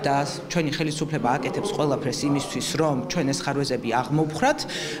და ჩვენი ხელისუფლება აკეთებს ყველაფერს იმისთვის, რომ ჩვენ ეს ხარვეზები აღმოვხრათ.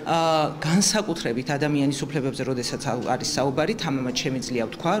 განსაკუთრებით ადამიანის უფლებებზე, როდესაც არის საუბარი, თამამად შემიძლია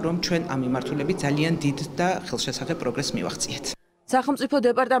ვთქვა, რომ ჩვენ ამ მიმართულებით ძალიან დიდ და ხელშესახებ პროგრესს მივაღწიეთ. სახელმწიფო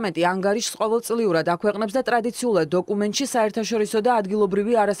დეპარტამენტი ანგარიშს ყოველწლიურად აქვეყნებს და ტრადიციულად დოკუმენტში საერთაშორისო და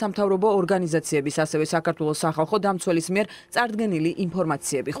ადგილობრივი არასამთავრობო ორგანიზაციების, ასევე საქართველოს სახალხო დამცველის მიერ წარდგენილი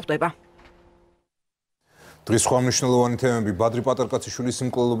ინფორმაციები ხვდება. დღის სხვა მნიშვნელოვანი თემები: ბადრი პატარკაციშვილის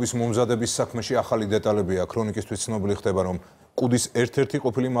მკვლელობის მომზადების საქმეში ახალი დეტალებია. ქრონიკისთვის ცნობილი ხდება, რომ კუდის ერთ-ერთი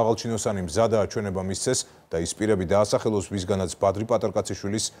ყოფილი მაღალჩინოსანი მზადაა ჩვენება მისცეს და ის პირები დაასახელოს, ვისგანაც ბადრი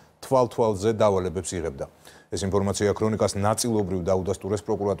პატარკაციშვილის თვალ-თვალზე დავალებებს იღებდა. ეს ინფორმაცია ქრონიკას ნაწილობრივ დაუდასტურეს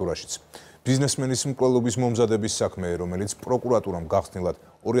პროკურატურაშიც. ბიზნესმენის მკვლელობის მომზადების საქმე, რომელიც პროკურატურამ გახსნილად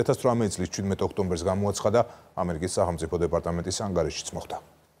 2018 წლის 17 ოქტომბერს გამოაცხადა, ამერიკის სახელმწიფო დეპარტამენტის ანგარიშიც მოხდა.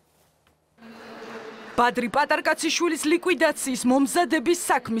 ბადრი პატარკაციშვილის ლიკვიდაციის მომზადების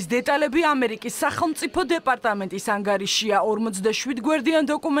საქმის დეტალები ამერიკის სახელმწიფო დეპარტამენტის ანგარიშია. 47 გვერდიან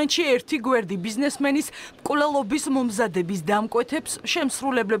დოკუმენტში ერთი გვერდი ბიზნესმენის მკვლელობის მომზადების დამკვეთებს,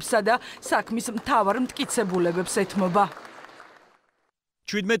 შემსრულებლებსა და საქმის მთავარ მტკიცებულებებს ეთმობა.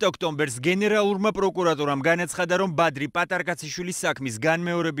 17 ოქტომბერს გენერალურმა პროკურატურამ განაცხადა, რომ ბადრი პატარკაციშვილის საქმის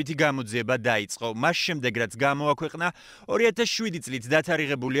განმეორებითი გამოძიება დაიწყო. მას შემდეგ, რაც გამოაქვეყნა 2007 წლით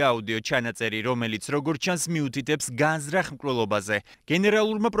დათარიღებული აუდიო ჩანაწერი, რომელიც როგორც ჩანს მიუთითებს განზრახ მკვლელობაზე.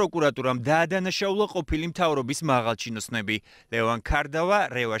 გენერალურმა პროკურატურამ დაადანაშაულა ყოფილი მთავრობის მაღალჩინოსნები: ლევან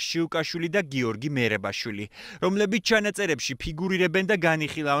ქარდავა, რევა შიუკაშვილი და გიორგი მერებაშვილი, რომლებიც ჩანაწერებში ფიგურირებენ და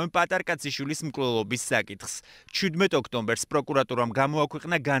განიხილავენ პატარკაციშვილის მკვლელობის საკითხს. 17 ოქტომბერს პროკურატურამ გამოაქვეყნა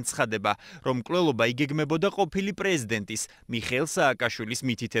განცხადება, რომ მკვლელობა იგეგმებოდა ყოფილი პრეზიდენტის მიხეილ სააკაშვილის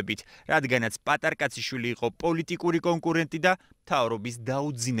მითითებით, რადგანაც პატარკაციშვილი იყო პოლიტიკური კონკურენტი და მთავრობის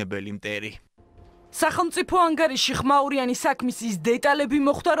დაუძინებელი მტერი. სახელმწიფო ანგარიში ხმაურიანი საქმის ის დეტალები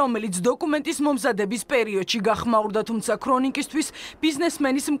მოხვდა, რომელიც დოკუმენტის მომზადების პერიოდში გახმაურდა, თუმცა ქრონიკისთვის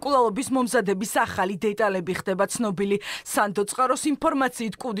ბიზნესმენის მკვლელობის მომზადების ახალი დეტალები ხდება ცნობილი. სანდო წყაროს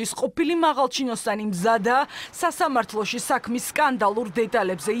ინფორმაციით, კუდის ყოფილი მაღალჩინოსანი მზადაა სასამართლოში საქმის სკანდალურ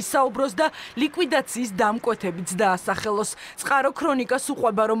დეტალებზე ისაუბროს და ლიკვიდაციის დამკვეთებიც დაასახელოს. წყარო ქრონიკას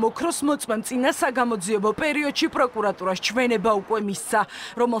უყვება, რომ ოქროს მოწმემ წინა საგამოძიებო პერიოდში პროკურატურას ჩვენება უკვე მისცა,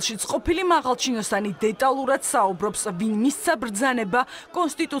 რომელშიც ყოფილი მაღალჩინოსანი დეტალურად საუბრობს, ვინ მისცა ბრძანება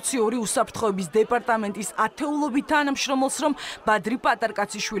კონსტიტუციური უსაფრთხოების დეპარტამენტის ათეულობით თანამშრომელს, რომ ბადრი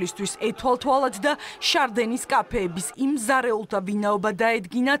პატარკაციშვილისთვის ეთვალთვალად და შარდენის კაფეების იმ ზარეულთა ვინაობა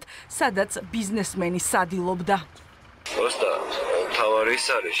დაედგინათ, სადაც ბიზნესმენი სადილობდა. Просто თავარი ის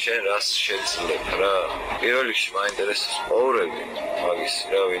არის, შენ რას შეძლებ რა. პირველ რიგში მაინტერესებს ყოველები, მაგის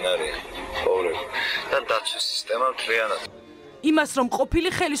რა ვინ არის ყოველები და დაცვის სისტემა მთლიანად. იმას, რომ ყოფილი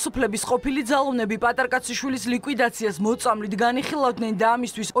ხელისუფლების ყოფილი ძალოვნები პატარკაციშვილის ლიკვიდაციას მოწამლით განიხილავდნენ და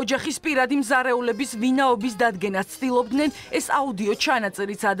ამისთვის ოჯახის პირადი მზარეულების ვინაობის დადგენას ცდილობდნენ, ეს აუდიო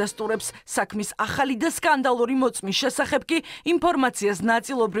ჩანაწერიც ადასტურებს. საქმის ახალი და სკანდალური მოწმის შესახებ კი ინფორმაციას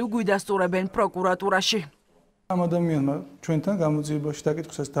ნაწილობრივ გვიდასტურებენ პროკურატურაში. ამ ადამიანმა ჩვენთან გამოძიებაში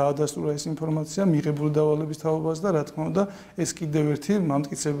დაკითხვისას დაადასტურა ეს ინფორმაცია მიღებული დავალების თაობას და რა თქმა უნდა ეს კიდევ ერთი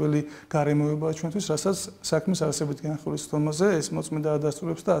მამტკიცებელი გარემოებაა ჩვენთვის, რასაც საქმის არსებით განხილვის თომაზე ეს მოწმე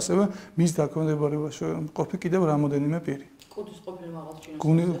დაადასტურებს და ასევე მის დაქვემდებარებაში ყოფი კიდევ რამოდენიმე პირი. კუდის ყოფილი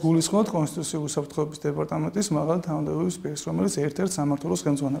მაღალჩინოს გულისხმობთ კონსტიტუციური საფრთხეების დეპარტამენტის მაღალი თანამდებობის პირს, რომელიც ერთ-ერთ სამმართველოს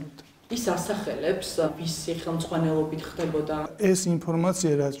ხელმძღვანელობდა. ის ასახელებს ვისი ხელმძღვანელობით ხდებოდა. ეს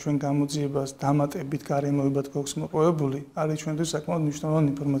ინფორმაცია, რაც ჩვენ გამოძიებას დამატებით გარემოებად გვაქვს მოპოვებული, არის ჩვენთვის საკმაოდ მნიშვნელოვანი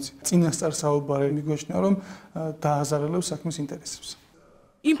ინფორმაცია. წინასწარ საუბარი მიგვეჩნია, რომ დააზარალებს საქმის ინტერესებს.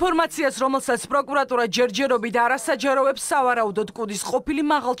 ინფორმაციას, რომელსაც პროკურატურა ჯერჯერობით არასაჯაროვებს, სავარაუდოდ კუდის ყოფილი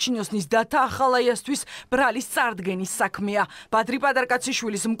მაღალჩინოსნის დათა ახალაიასთვის ბრალის წარდგენის საქმეა. ბადრი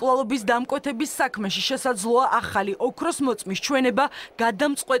პატარკაციშვილის მკვლელობის დამკვეთების საქმეში შესაძლოა ახალი ოქროს მოწმის ჩვენება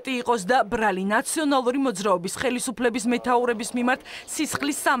გადამწყვეტი იყოს და ბრალი ნაციონალური მოძრაობის ხელისუფლების მეთაურების მიმართ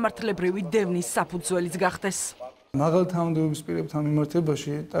სისხლის სამართლებრივი დევნის საფუძველიც გახდეს. მაღალ თანამდებობის პირებთან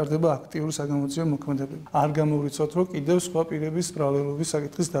მიმართებაში ტარდება აქტიური საგამოძიებო მოქმედებები. არ გამოვიცოთ, რომ კიდევ სხვა პირების ბრალელობის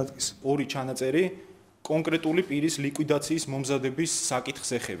საკითხის დადგეს. ორი ჩანაწერი კონკრეტული პირის ლიკვიდაციის მომზადების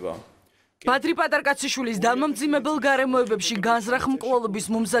საკითხს ეხება. ბადრი პატარკაციშვილის დამამძიმებელ გარემოებებში განზრახ მკვლელობის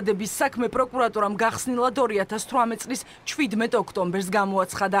მომზადების საქმე პროკურატურამ გახსნილად 2018 წლის 17 ოქტომბერს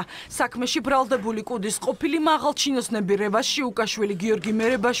გამოაცხადა. საქმეში ბრალდებული კუდის ყოფილი მაღალჩინოსნები რევას შიუკაშვილი, გიორგი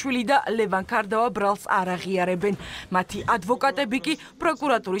მერებაშვილი და ლევან ქარდავა ბრალს არ აღიარებენ. მათი ადვოკატები კი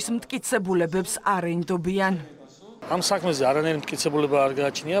პროკურატურის მტკიცებულებებს არ ენდობიან. ამ საქმეზე არანაირი მტკიცებულება არ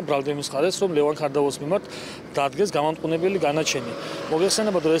გააჩნია ბრალდემის მხარეს, რომ ლევან ქარდავოს მიმართ დადგეს გამამტყუნებელი განაჩენი.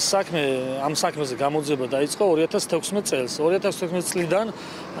 მოგეხსენებათ, რომ ეს საქმე ამ საქმეზე გამოძიება დაიწყო 2016 წელს. 2016 წლიდან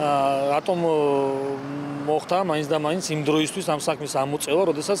რატომ მოხდა მაინც და მაინც იმ დროისთვის ამ საქმის ამოწევა,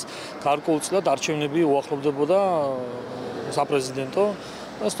 როდესაც გარკვეულწილად არჩევნები უახლოვდებოდა საპრეზიდენტო.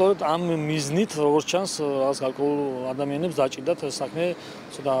 სწორედ ამ მიზნით, როგორც ჩანს, რაღაც გარკვეულ ადამიანებს დაჭირდათ ეს საქმე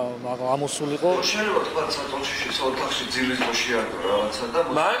ცოტა ამოსულიყო. შეიძლება თქვა საწოლში ოთახში ძილის მოშიარდა რაღაცა და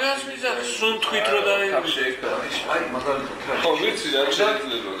მაგას მიზანი სულ თქვით რომ დაიგებს. აი მაგალითად ხო ვიცი რა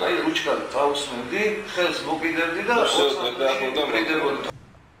შეიძლება. აი რუჩკად წავსმენდი, ხელს მოკიდებდი და ოთახში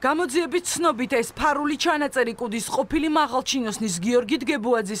გამოძიებით ცნობით ეს ფარული ჩანაწერი კუდის ყოფილი მაღალჩინოსნის გიორგი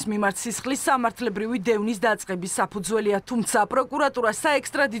დგებუაძის მიმართ სისხლის სამართლებრივი დევნის დაწყების საფუძველია, თუმცა პროკურატურა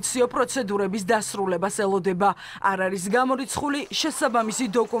საექსტრადიციო პროცედურების დასრულებას ელოდება. არ არის გამორიცხული შესაბამისი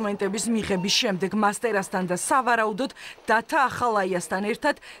დოკუმენტების მიღების შემდეგ მასტერასთან და სავარაუდოდ დათა ახალაიასთან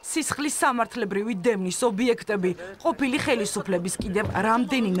ერთად სისხლის სამართლებრივი დევნის ობიექტები ყოფილი ხელისუფლების კიდევ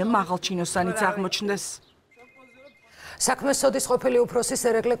რამდენიმე მაღალჩინოსანიც აღმოჩნდეს. საქმეს სოდის ყოფილი უფროსის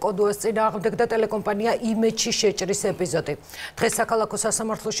ერეკლე კოდუას წინააღმდეგ და ტელეკომპანია იმედში შეჭრის ეპიზოდი. დღეს საქალაქო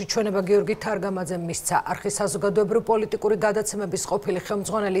სასამართლოში ჩვენება გიორგი თარგამაძემ მისცა. არხის საზოგადოებრივი პოლიტიკური გადაცემების ყოფილი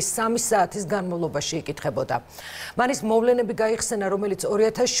ხელმძღვანელი 3 საათის განმავლობაში იკითხებოდა. მან ის მოვლენები გაიხსენა, რომელიც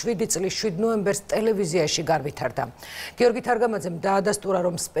 2007 წლის 7 ნოემბერს ტელევიზიაში განვითარდა. გიორგი თარგამაძემ დაადასტურა,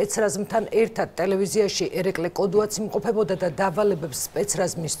 რომ სპეცრაზმთან ერთად ტელევიზიაში ერეკლე კოდუაც იმყოფებოდა და დავალებებს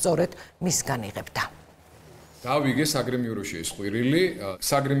სპეცრაზმი სწორედ მისგან იღებდა. დავიგე საგრემიუროში ეს ყვირილი,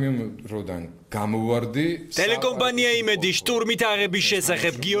 საგრემიუროდან გამოვარდი. ტელეკომპანია იმედი შტურმით აღების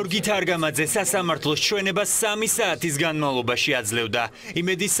შესახებ გიორგი თარგამაძე სასამართლოს ჩვენებას 3 საათის განმავლობაში აძლევდა.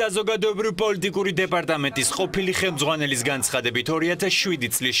 იმედის საზოგადოებრივი პოლიტიკური დეპარტამენტის ყოფილი ხელმძღვანელის განცხადებით 2007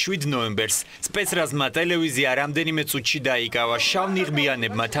 წლის 7 ნოემბერს სპეცრაზმმა ტელევიზია რამდენიმე წუთში დაიკავა.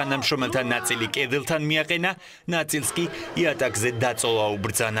 შავნიღბიანებმა თანამშრომელთა ნაწილი კედელთან მიაყენა, ნაწილს კი იატაკზე დაწოლა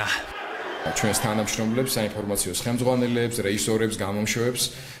უბრძანა. ჩვენს თანამშრომლებს, საინფორმაციო ხელმძღვანელებს, რეჟისორებს, გამომშვებს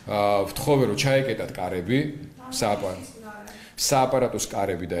ვთხოვე, რომ ჩაეკეტათ კარები, სააპარატოს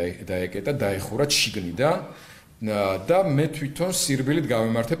კარები დაეკეტა, დაეხურათ შიგნიდან და მე თვითონ სირბილით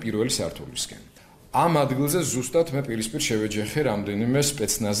გავემართე პირველი სართულისკენ. ამ ადგილზე ზუსტად მე პირისპირ შევეჯახე რამდენიმე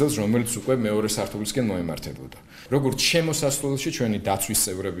სპეცნაზელს, რომელიც უკვე მეორე სართულისკენ მოემართებოდა. როგორც შემოსასვლელში ჩვენი დაცვის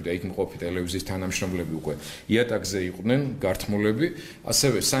წევრები და იქ მყოფი ტელევიზიის თანამშრომლები უკვე იატაკზე იყვნენ გართმულები,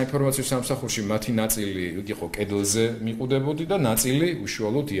 ასევე საინფორმაციო სამსახურში მათი ნაწილი იყო კედელზე მიყუდებოდი და ნაწილი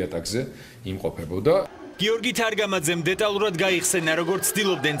უშუალოდ იატაკზე იმყოფებოდა. გიორგი თარგამაძემ დეტალურად გაიხსენა, როგორც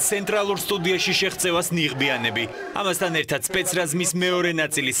ცდილობდნენ ცენტრალურ სტუდიაში შეღწევას ნიღბიანები. ამასთან ერთად სპეცრაზმის მეორე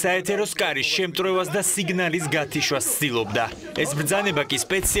ნაწილი საეთეროს კარის შემტრევას და სიგნალის გათიშვას ცდილობდა. ეს ბრძანება კი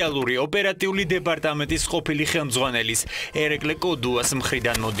სპეციალური ოპერატიული დეპარტამენტის ყოფილი ხელმძღვანელის ერეკლე კოდუას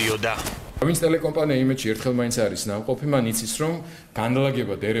მხრიდან მოდიოდა. ვინც ტელეკომპანია იმედში ერთხელ მაინც არის ნამყოფი, მან იცის, რომ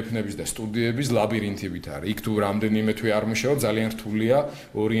განლაგება დერეფნების და სტუდიების ლაბირინთებით არის. იქ თუ რამდენიმე თვე არ მუშაობ, ძალიან რთულია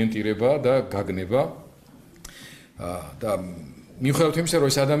ორიენტირება და გაგნება. და მიუხედავად იმისა, რომ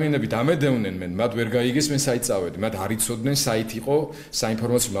ეს ადამიანები დამედევნენ, მათ ვერ გაიგეს, მე საიტს წავედი. მათ არ იცოდნენ, საით იყო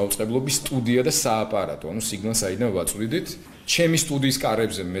საინფორმაციო მაუწყებლობის სტუდია და სააპარატო, ანუ სიგნალს საიდან ვაწვდით. ჩემი სტუდიის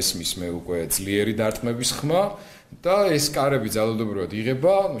კარებზე მესმის მე უკვე ძლიერი დარტყმების ხმა. და ეს კარები ძალადობრივად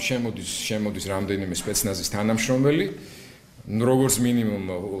იღება, შემოდის რამდენიმე სპეცნაზის თანამშრომელი, როგორც მინიმუმ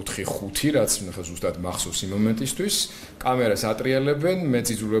 4-5, რაც ახლა ზუსტად მახსოვს იმ მომენტისთვის, კამერას ატრიალებენ, მე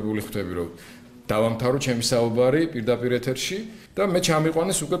ძიძულებული ხვდები, რომ დავამთავრო ჩემი საუბარი პირდაპირ ეთერში და მე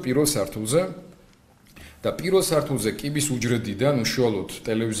ჩამიყვანეს უკვე პირველ სართულზე. და პირველ სართულზე კიბის უჯრედიდან უშუალოდ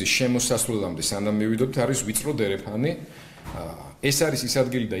ტელევიზიის შემოსასვლელამდე სანამ მივიდოდით არის ვიწრო დერეფანი. ეს არის ის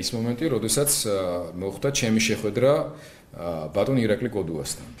ადგილი და ის მომენტი, როდესაც მოხდა ჩემი შეხვედრა ბატონ ირაკლი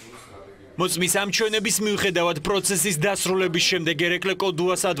კოდუასთან. მოწმის ამჩვენების მიუხედავად პროცესის დასრულების შემდეგ ერეკლე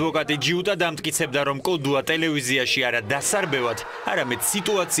კოდუას ადვოკატი ჯიუტა დამტკიცებდა, რომ კოდუა ტელევიზიაში არა დასარბევად, არამედ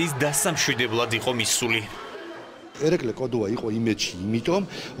სიტუაციის დასამშვიდებლად იყო მისული. ერეკლე კოდუა იყო იმედში, იმიტომ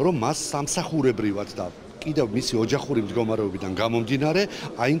რომ მას სამსახურებრივად და კიდევ მისი ოჯახური მდგომარეობიდან გამომდინარე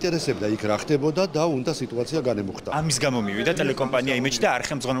აინტერესებდა იქ რა ხდებოდა და უნდა სიტუაცია განემუხტა. ამის გამო მივიდა ტელეკომპანია იმედში და არ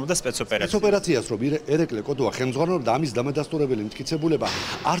ხელმძღვანელობდა სპეცოპერაციას. სპეცოპერაციას რომ ერეკლე კოდუა ხელმძღვანელობდა, ამის დამადასტურებელი მტკიცებულება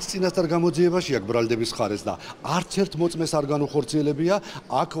არც წინასწარ გამოძიებაში აქვს ბრალდების ხარეს და არც ერთ მოწმეს არ განუხორციელებია,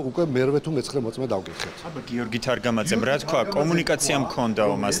 აქ უკვე მერვე თუ მეცხრე მოწმე დავკითხეთ. აბა გიორგი თარგამაძემ რა თქვა, კომუნიკაცია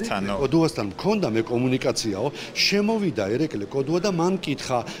მქონდაო მასთანო? კოდუასთან მქონდა მე კომუნიკაციაო, შემოვიდა ერეკლე კოდუა და მან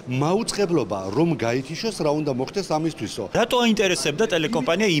კითხა, მაუწყებლობა რომ გაითიშო რა უნდა მოხდეს ამისთვისო. რატო აინტერესებდა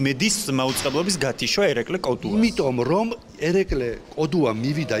ტელეკომპანია იმედის მაუწყებლობის გათიშვა ერეკლე კოდუას? იმიტომ რომ ერეკლე კოდუა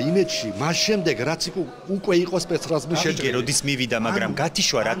მივიდა იმედში, მას შემდეგ რაც უკვე იყო სპეცრაზმის შეჭრილი. როდის მივიდა, მაგრამ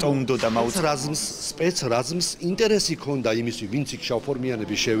გათიშვა რატო უნდა და სპეცრაზმს ინტერესი ჰქონდა იმისი, ვინც იქ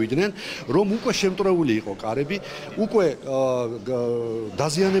შავფორმიანები შევიდნენ, რომ უკვე შემტრეული იყო კარები, უკვე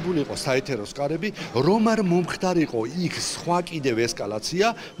დაზიანებული იყო საეთეროს კარები, რომ არ მომხდარიყო იქ სხვა კიდევ ესკალაცია,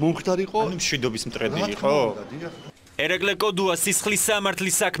 მომხდარიყო მშვიდობის მტრები იყო. ერეკლე კოდუა სისხლის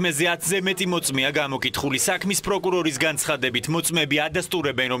სამართლის საქმეზე 10-ზე მეტი მოწმეა გამოკითხული. საქმის პროკურორის განცხადებით, მოწმეები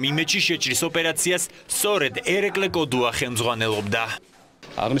ადასტურებენ, რომ იმედში შეჭრის ოპერაციას სწორედ ერეკლე კოდუა ხელმძღვანელობდა.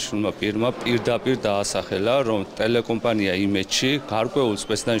 აღნიშნულმა პირმა პირდაპირ დაასახელა, რომ ტელეკომპანია იმედში გარკვეულ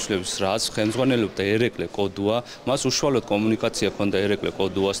სპეცდანიშნულების რაც ხელმძღვანელობდა ერეკლე კოდუა, მას უშუალოდ კომუნიკაცია ჰქონდა ერეკლე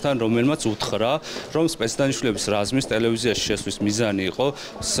კოდუასთან, რომელმაც უთხრა, რომ სპეცდანიშნულების რაზმის ტელევიზიაში შესვლის მიზანი იყო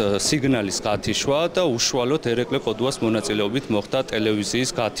სიგნალის გათიშვა და უშუალოდ ერეკლე კოდუას მონაწილეობით მოხდა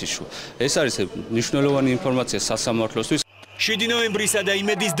ტელევიზიის გათიშვა. ეს არის მნიშვნელოვანი ინფორმაცია სასამართლოსთვის. 7 ნოემბრისა და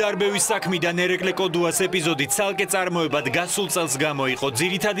იმედის დარბევის საქმიდან ერეკლე კოდუას ეპიზოდი ცალკე წარმოებად გასულ წელს გამოიყო.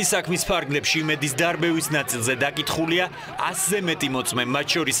 ძირითადი საქმის ფარგლებში იმედის დარბევის ნაწილზე დაკითხულია 100-ზე მეტი მოწმე, მათ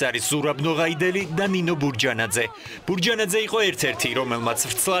შორის არის ზურაბ ნოღაიდელი და ნინო ბურჯანაძე. ბურჯანაძე იყო ერთ-ერთი, რომელმაც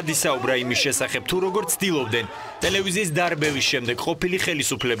ვრცლად ისაუბრა იმის შესახებ, თუ როგორ ცდილობდნენ ტელევიზიის დარბევის შემდეგ ყოფილი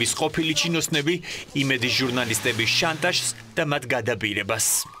ხელისუფლების ყოფილი ჩინოსნები იმედის ჟურნალისტების შანტაჟს და მათ გადაბირებას.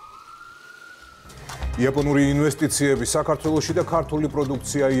 იაპონური ინვესტიციები საქართველოში და ქართული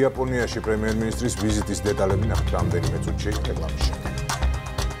პროდუქცია იაპონიაში პრემიერ-მინისტრის ვიზიტის დეტალები ნახეთ რამდენიმე წუთში რეკლამის შემდეგ.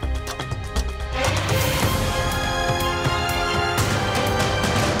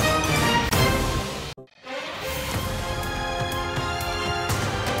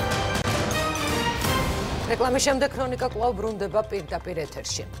 რეკლამის შემდეგ ქრონიკა კვლავ ბრუნდება პირდაპირ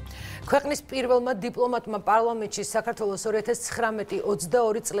ეთერში. ქვეყნის პირველმა დიპლომატმა პარლამენტში საქართველოს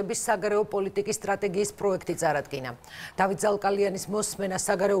 2019-22 წლების საგარეო პოლიტიკის სტრატეგიის პროექტი წარადგინა. დავით ზალკალიანის მოსმენა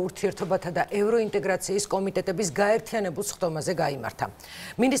საგარეო ურთიერთობათა და ევროინტეგრაციის კომიტეტების გაერთიანებულ სხდომაზე გაიმართა.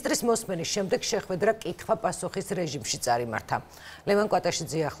 მინისტრის მოსმენის შემდეგ შეხვედრა კითხვა-პასუხის რეჟიმში წარიმართა. ლევან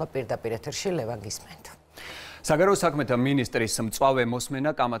კვატაშიძე ახლა პირდაპირ ეთერში. ლევან, გისმენთ. საგარეო საქმეთა მინისტრის მწვავე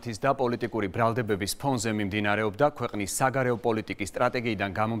მოსმენა კამათის და პოლიტიკური ბრალდებების ფონზე მიმდინარეობდა. ქვეყნის საგარეო პოლიტიკის სტრატეგიიდან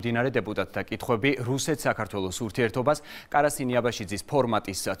გამომდინარე დეპუტატთა კითხვები რუსეთ-საქართველოს ურთიერთობას, კარასი ნიაბაშიძის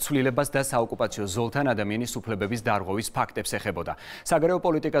ფორმატის ცვლილებას და საოკუპაციო ზოლთან ადამიანის უფლებების დარღვევის ფაქტებს ეხებოდა. საგარეო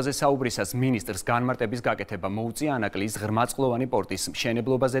პოლიტიკაზე საუბრისას მინისტრს განმარტების გაკეთება მოუწია ანაკლიის ღრმაწყლოვანი პორტის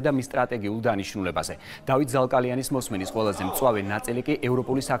მშენებლობაზე და მის სტრატეგიულ დანიშნულებაზე. დავით ზალკალიანის მოსმენის ყველაზე მწვავე ნაწილი კი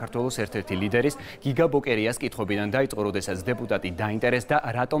ევროპული საქართველოს ერთ-ერთი ლიდერის გიგა ბოკერიას საკითხობიდან დაიწყო, როდესაც დეპუტატი დაინტერესდა,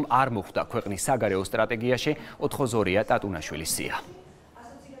 რატომ არ მოხვდა ქვეყნის საგარეო სტრატეგიაში 82-ია ტატუნაშვილის სია.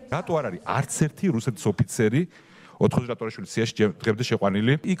 რატო არ არის არც ერთი რუსეთის ოფიცერი 80 ტატუნაშვილის სიაში დღემდე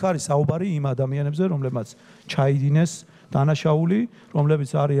შეყვანილი? იქ არის საუბარი იმ ადამიანებზე, რომლებმაც ჩაიდინეს დანაშაული,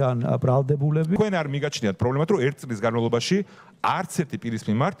 რომლებიც არიან ბრალდებულები. თქვენ არ მიგაჩნიათ პრობლემად, რომ ერთ წლის განმავლობაში არც ერთი პირის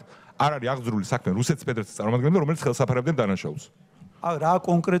მიმართ არ არის აღძრული საქმე რუსეთის ფედერაციის წარმომადგენლებს, რომელიც ხელსაფარებდნენ დანაშაულს. რა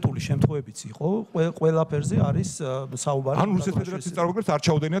კონკრეტული შემთხვევებიც იყო, ყველაფერზე არის საუბარი. ანუ რუსეთის ფედერაციის წარმომადგენლებს არ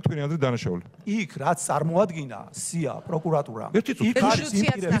ჩაუდენიათ თქვენი აზრით დანაშაული. იქ რაც წარმოადგინა სია პროკურატურა. იქ არის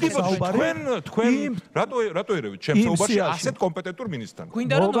იმპერატივი საუბარი. თქვენ რატო ერევით ჩემს საუბარში ასეთ კომპეტენტურ მინისტრთან?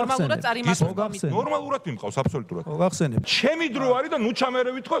 გვინდა რომ ნორმალურად წარიმართოს. ნორმალურად მიმყავს აბსოლუტურად. მოგახსენებ. ჩემი დრო არის და ნუ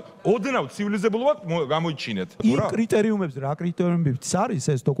ჩამერევით ხო ოდნავ ცივილიზებულად გამოიჩინეთ. იმ კრიტერიუმებზე რა კრიტერიუმებიც არის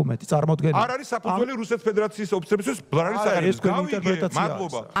ეს დოკუმენტი წარმოდგენილი? არ არის საფუძველი რუსეთის ფედერაციის ოფიცერებისთვის ბლარის საგარეო.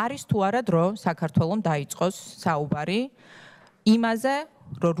 არის თუ არა დრო საქართველოს დაიწყოს საუბარი იმაზე,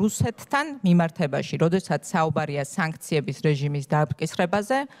 რომ რუსეთთან მიმართებაში, როდესაც საუბარია სანქციების რეჟიმის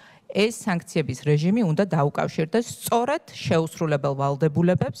დაკისრებაზე, ეს სანქციების რეჟიმი უნდა დაუკავშირდეს სწორედ შეუსრულებელ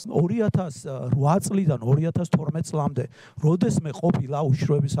ვალდებულებებს. 2008 წლიდან 2012 წლამდე, როდესმე ყოფილა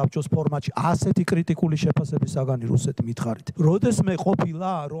უშიშროების საბჭოს ფორმატში ასეთი კრიტიკული შეფასების საგანი რუსეთი მითხარით. როდესმე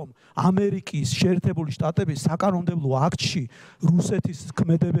ყოფილა, რომ ამერიკის შეერთებული შტატების საკანონმდებლო აქტში რუსეთის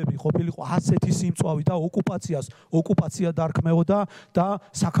ქმედებები ყოფილიყო ასეთი სიმწვავი და ოკუპაცია დარქმეოდა და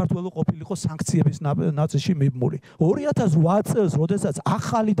საქართველოს ყოფილიყო სანქციების ნაწილში მიბმული. 2008 წელს, როდესაც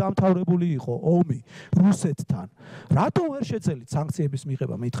ახალი დამთავრებული იყო ომი რუსეთთან, რატომ ვერ შეძლეთ სანქციების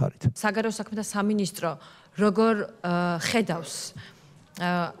მიღება მითხარით? საგარეო საქმეთა სამინისტრო როგორ ხედავს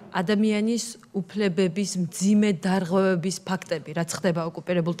ადამიანის უფლებების მძიმე დარღვევების ფაქტები, რაც ხდება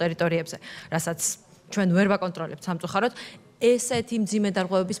ოკუპირებულ ტერიტორიებზე, რასაც ჩვენ ვერ ვაკონტროლებთ სამწუხაროდ, ესეთი მძიმე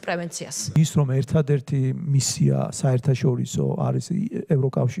დარღვევების პრევენციას. ის რომ ერთადერთი მისია საერთაშორისო არის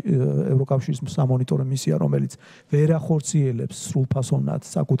ევროკავშირის სამონიტორო მისია, რომელიც ვერ ახორციელებს სრულფასოვნად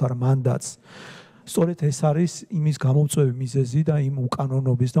საკუთარ მანდატს, სწორედ ეს არის იმის გამომწვევი მიზეზი და იმ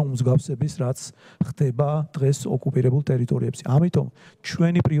უკანონობის და უმსგავსების, რაც ხდება დღეს ოკუპირებულ ტერიტორიებზე. ამიტომ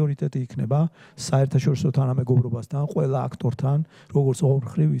ჩვენი პრიორიტეტი იქნება საერთაშორისო თანამეგობრობასთან, ყველა აქტორთან, როგორც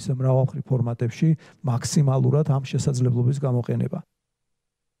ორმხრივ, ისე მრავალმხრივ ფორმატებში მაქსიმალურად ამ შესაძლებლობის გამოყენება.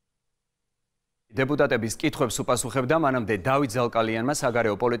 დეპუტატების კითხვებს უპასუხებდა მანამდე დავით ზალკალიანმა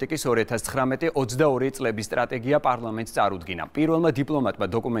საგარეო პოლიტიკის 2019-22 წლების სტრატეგია პარლამენტს წარუდგინა. პირველმა დიპლომატმა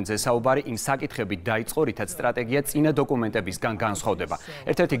დოკუმენტზე საუბარი იმ საკითხებით დაიწყო, რითაც სტრატეგია წინა დოკუმენტებისგან განსხვავდება.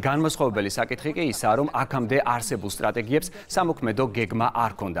 ერთ-ერთი განმასხვავებელი საკითხი კი ისაა, რომ აქამდე არსებულ სტრატეგიებს სამოქმედო გეგმა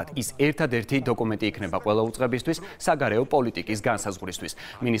არ ჰქონდათ. ის ერთადერთი დოკუმენტი იქნება ყველა უწყებისთვის საგარეო პოლიტიკის განსაზღვრისთვის.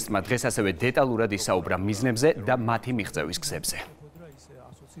 მინისტრმა დღეს ასევე დეტალურად ისაუბრა მიზნებზე და მათი მიღწევის გზებზე.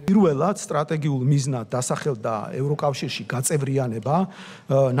 პირველად სტრატეგიულ მიზნად დასახელდა ევროკავშირში გაწევრიანება,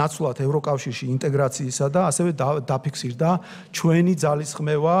 ნაცვლად ევროკავშირში ინტეგრაციისა და ასევე დაფიქსირდა ჩვენი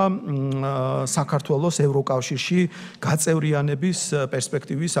ძალისხმევა საქართველოს ევროკავშირში გაწევრიანების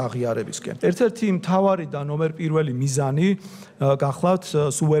პერსპექტივის აღიარებისკენ. ერთ-ერთი მთავარი და ნომერ პირველი მიზანი გახლავთ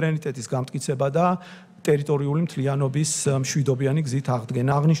სუვერენიტეტის გამტკიცება და ტერიტორიული მთლიანობის მშვიდობიანი გზით აღდგენა.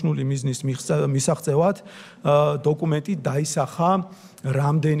 აღნიშნული მიზნის მისაღწევად დოკუმენტი დაისახა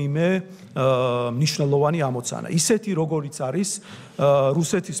რამდენიმე მნიშვნელოვანი ამოცანა. ისეთი როგორიც არის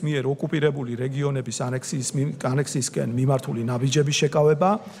რუსეთის მიერ ოკუპირებული რეგიონების ანექსიისკენ მიმართული ნაბიჯების შეკავება,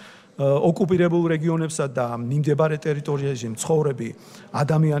 ოკუპირებულ რეგიონებსა და მიმდებარე ტერიტორიებში მცხოვრები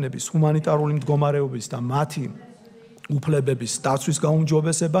ადამიანების ჰუმანიტარული მდგომარეობის და მათი უფლებების დაცვის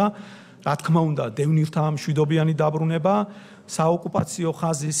გაუმჯობესება, რა თქმა უნდა, დევნილთა მშვიდობიანი დაბრუნება, საოკუპაციო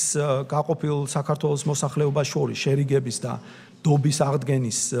ხაზის გაყოფილ საქართველოს მოსახლეობას შორის შერიგების და დობის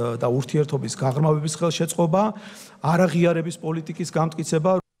აღდგენის და ურთიერთობის გაღრმავების ხელშეწყობა, არაღიარების პოლიტიკის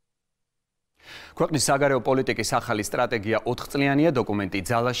გამტკიცება. ქვეყნის საგარეო პოლიტიკის ახალი სტრატეგია 4 წლიანია დოკუმენტი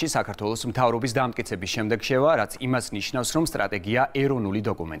ძალაში საქართველოს მთავრობის დამტკიცების შემდეგ შევა, რაც იმას ნიშნავს, რომ სტრატეგია ეროვნული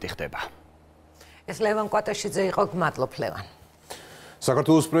დოკუმენტი ხდება. ეს ლევან კვატაშიძე იყო, გმადლობ ლევან.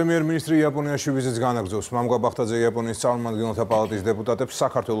 საქართველოს პრემიერ-მინისტრი იაპონიაში ვიზიტს განაგრძობს. მამგვა ბახტაძე იაპონიის წარმომადგენელთა პალატის დეპუტატებს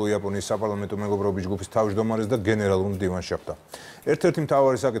საქართველოს-იაპონიის საპარლამენტო მეგობრობის ჯგუფის თავმჯდომარეს და გენერალურ მდივანს შეხვდა. ერთ-ერთი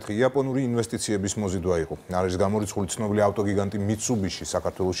მთავარი საკითხი იაპონური ინვესტიციების მოზიდვა იყო. არის გამორიცხული ცნობილი ავტოგიგანტი მიცუბიში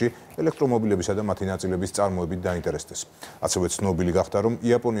საქართველოში ელექტრომობილებისა და მათი ნაწილების წარმოებით დაინტერესდეს. ასევე ცნობილი გახდა, რომ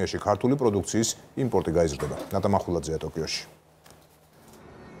იაპონიაში ქართული პროდუქციის იმპორტი გაიზრდება. ნატა მახულაძეა ტოკიოში.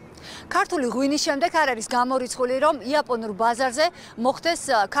 ქართული ღვინის შემდეგ არ არის გამორიცხული, რომ იაპონურ ბაზარზე მოხდეს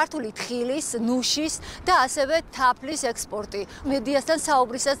ქართული თხილის, ნუშის და ასევე თაფლის ექსპორტი. მედიასთან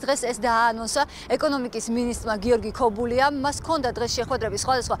საუბრისას დღეს ეს დააანონსა ეკონომიკის მინისტრმა გიორგი ქობულიამ. მას ჰქონდა დღეს შეხვედრები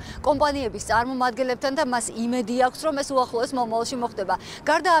სხვადასხვა კომპანიების წარმომადგენლებთან და მას იმედი აქვს, რომ ეს უახლოეს მომავალში მოხდება.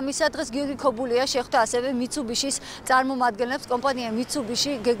 გარდა ამისა, დღეს გიორგი ქობულია შეხვდა ასევე მიცუბიშის წარმომადგენლებს. კომპანია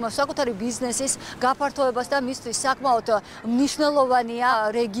მიცუბიში გეგმავს საკუთარი ბიზნესის გაფართოებას და მისთვის საკმაოდ მნიშვნელოვანია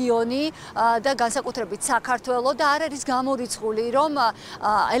რეგიონი და განსაკუთრებით საქართველო და არ არის გამორიცხული, რომ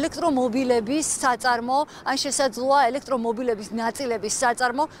ელექტრომობილების საწარმო ან შესაძლოა ელექტრომობილების ნაწილების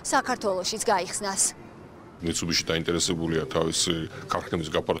საწარმო საქართველოშიც გაიხსნას. მიცუბიში დაინტერესებულია თავისი ქარხნების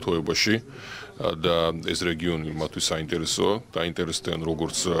გაფართოებაში და ეს რეგიონი მათთვის საინტერესოა. დაინტერესდნენ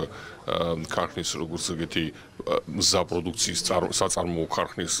როგორც ქარხნის, როგორც ეგეთი მზა პროდუქციის საწარმო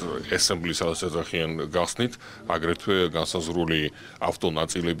ქარხნის ესემბლის ასეძახიან გახსნით, აგრეთვე განსაზღვრული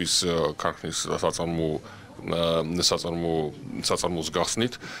ავტონაწილების ქარხნის საწარმოს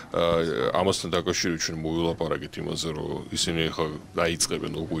გახსნით. ამასთან დაკავშირებით ჩვენ მოვილაპარაკეთ იმაზე, რომ ისინი ახლა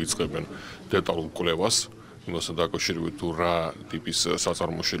დაიწყებენ დეტალურ კვლევას. იმასთან დაკავშირებით თუ რა ტიპის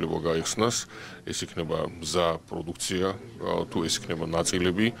საწარმო შეიძლება გაიხსნას, ეს იქნება მზა პროდუქცია, თუ ეს იქნება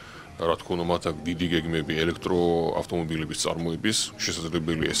ნაწილები, რა თქმა უნდა მათ აქვს დიდი გეგმები ელექტროავტომობილების წარმოების,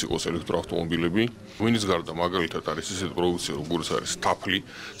 შესაძლებელი ეს იყოს ელექტროავტომობილები. ღვინის გარდა მაგალითად არის ისეთი პროდუქცია, როგორც არის თაფლი,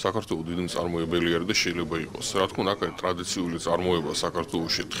 საქართველოს დიდი მწარმოებელი არის და შეიძლება იყოს. რა თქმა უნდა, აქ არის ტრადიციული წარმოება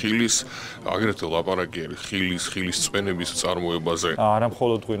საქართველოში თხილის, აგრეთვე ლაპარაკი არის ხილის წვენების წარმოებაზე. არა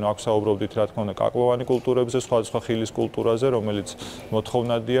მხოლოდ ღვინო, აქ საუბრობდით რა თქმა უნდა კაკლოვანი კულტურებზე, სხვადასხვა ხილის კულტურაზე, რომელიც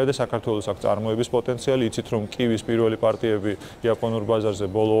მოთხოვნადია და საქართველოს აქვს წარმოების პოტენციალი. იცით რომ კივის პირველი პარტიები იაპონურ ბაზარზე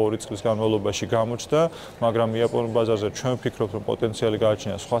ბოლო 2 წლის განმავლობაში გამოჩნდა, მაგრამ იაპონურ ბაზარზე ჩვენ ვფიქრობთ, რომ პოტენციალი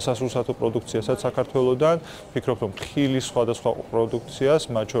გააჩნია სხვა სასურსათო პროდუქციასაც საქართველოდან, ვფიქრობ, რომ ხილის სხვადასხვა პროდუქციას,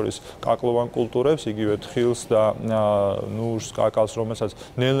 მათ შორის კაკლოვან კულტურებს, იგივე თხილს და ნუშს, კაკალს, რომელსაც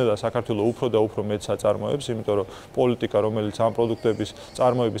ნელ-ნელა საქართველოს უფრო და უფრო მეტ საწარმოებს, იმიტომ რომ პოლიტიკა, რომელიც ამ პროდუქტების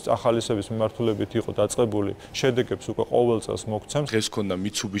წარმოების ახალისების მიმართულებით იყო დაწყებული, შედეგებს უკვე ყოველ წელს მოგცემს. დღეს ქონდა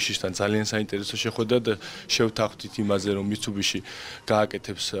მიცუბიშისთან ძალიან საინტერესო შეხვედრა და შევთანხმდით იმაზე, რომ მიცუბიში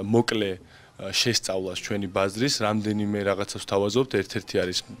გააკეთებს მოკლე შესწავლას ჩვენი ბაზრის, რამდენიმე რაღაცას თავაზობთ, ერთ-ერთი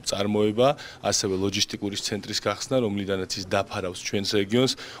არის წარმოება, ასევე ლოჯისტიკური ცენტრის გახსნა, რომლიდანაც ის დაფარავს ჩვენს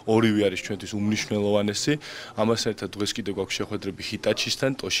რეგიონს, ორივე არის ჩვენთვის უმნიშვნელოვანესი. ამასთან ერთად დღეს კიდევ გვაქვს შეხვედრები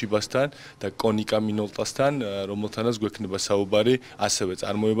ჰიტაჩისთან, ტოშიბასთან და ქრონიკა მინოლტასთან, რომელთანაც გვექნება საუბარი ასევე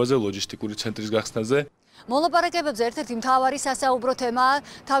წარმოებაზე, ლოჯისტიკური ცენტრის გახსნაზე. მოლაპარაკებებზე ერთ-ერთი მთავარი სასაუბრო თემაა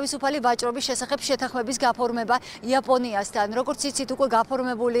თავისუფალი ვაჭრობის შესახებ შეთანხმების გაფორმება იაპონიასთან. როგორც იცით, უკვე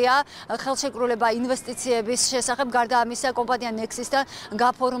გაფორმებულია ხელშეკრულება ინვესტიციების შესახებ. გარდა ამისა, კომპანია ნექსისთან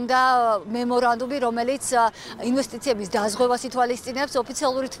გაფორმდა მემორანდუმი, რომელიც ინვესტიციების დაზღვევას ითვალისწინებს.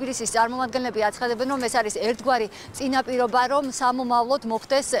 ოფიციალური თბილისის წარმომადგენლები აცხადებენ, რომ ეს არის ერთგვარი წინაპირობა, რომ სამომავლოდ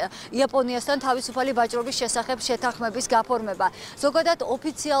მოხდეს იაპონიასთან თავისუფალი ვაჭრობის შესახებ შეთანხმების გაფორმება. ზოგადად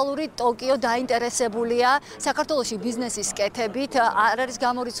ოფიციალური ტოკიო დაინტერესებულია საქართველოში ბიზნესის კეთებით. არ არის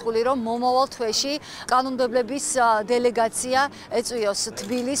გამორიცხული, რომ მომავალ თვეში კანონმდებლების დელეგაცია ეწვიოს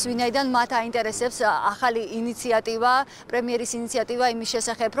თბილისს, ვინაიდან მათ აინტერესებს ახალი ინიციატივა, პრემიერის ინიციატივა იმის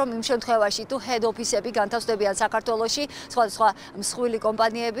შესახებ, რომ იმ შემთხვევაში თუ head office-ები განთავსდებიან საქართველოში, სხვადასხვა მსხვილი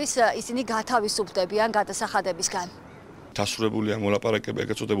კომპანიების, ისინი გათავისუფლდებიან გადასახადებისგან. დასრულებულია მოლაპარაკება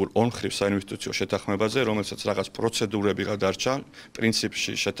ეგრეთ წოდებულ ორმხრივ საინვესტიციო შეთანხმებაზე, რომელსაც რაღაც პროცედურები გადარჩა,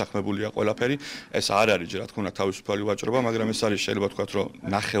 პრინციპში შეთანხმებულია ყველაფერი. ეს არ არის, რა თქმა უნდა, თავისუფალი ვაჭრობა, მაგრამ ეს არის შეიძლება ვთქვათ, რომ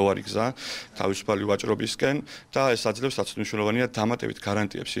ნახევარი გზა თავისუფალი ვაჭრობისკენ და ეს აძლევს რაც მნიშვნელოვანია დამატებით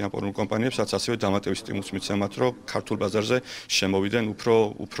გარანტიებს იაპონურ კომპანიებს, რაც ასევე დამატებით სტიმულს მიცემათ, რომ ქართულ ბაზარზე შემოვიდნენ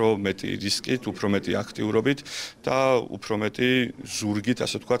უფრო მეტი რისკით, უფრო მეტი აქტიურობით და უფრო მეტი ზურგით,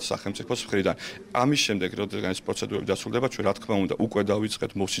 ასე ვთქვათ, სახელმწიფოს მხრიდან. ამის შემდეგ, როდესაც ეს პროცედურები დასრულდება, ჩვენ რა თქმა უნდა უკვე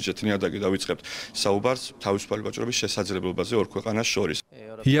დავიწყებთ მოვსიჯეთ ნიადაგი დავიწყებთ საუბარს თავისუფალი ვაჭრობის შესაძლებლობაზე ორ ქვეყანას შორის.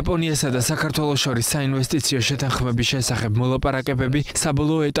 იაპონიასა და საქართველოს შორის საინვესტიციო შეთანხმების შესახებ მოლაპარაკებები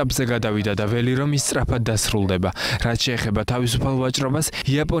საბოლოო ეტაპზე გადავიდა და ველი რომ ის სწრაფად დასრულდება. რაც შეეხება თავისუფალ ვაჭრობას,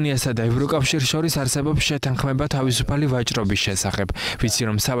 იაპონიასა და ევროკავშირს შორის არსებობს შეთანხმება თავისუფალი ვაჭრობის შესახებ. ვიცი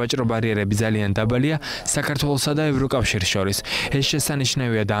რომ სავაჭრო ბარიერები ძალიან დაბალია საქართველოსა და ევროკავშირს შორის. ეს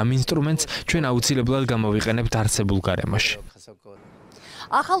შესანიშნავია და ამ ინსტრუმენტს ჩვენ აუცილებლად გამოვიყენებთ არსებულ გარემოში.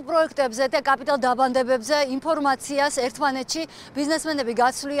 ახალ პროექტებზე და კაპიტალ დაბანდებებზე ინფორმაციას ერთმანეთში ბიზნესმენები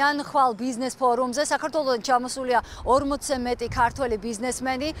გაცვლიან ხვალ ბიზნეს ფორუმზე. საქართველოსთან ჩამოსულია 40-ზე მეტი ქართველი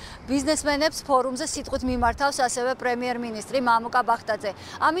ბიზნესმენი. ბიზნესმენებს ფორუმზე სიტყვით მიმართავს ასევე პრემიერ-მინისტრი მამუკა ბახტაძე.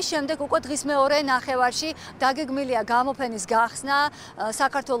 ამის შემდეგ უკვე დღის მეორე ნახევარში დაგეგმილია გამოფენის გახსნა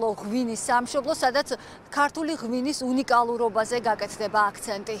საქართველოს ღვინის სამშობლოს, სადაც ქართული ღვინის უნიკალურობაზე გაკეთდება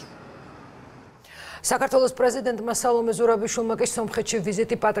აქცენტი. საქართველოს პრეზიდენტმა სალომე ზურაბიშვილმა კი სომხეთში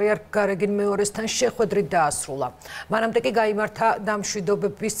ვიზიტი პატრიარქ გარეგინ მეორესთან შეხვედრით დაასრულა. მანამდე კი გაიმართა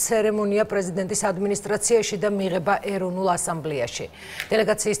დამშვიდობების ცერემონია პრეზიდენტის ადმინისტრაციაში და მიღება ეროვნულ ასამბლეაში.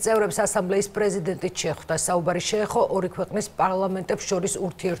 დელეგაციის წევრებს ასამბლეის პრეზიდენტით შეხვდა. საუბარი შეეხო ორი ქვეყნის პარლამენტებს შორის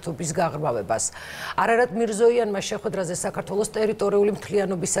ურთიერთობის გაღრმავებას. არარატ მირზოიანმა შეხვედრაზე საქართველოს ტერიტორიული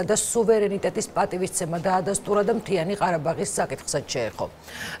მთლიანობისა და სუვერენიტეტის პატივისცემა დაადასტურა და მთიანი ყარაბაღის საკითხსაც შეეხო.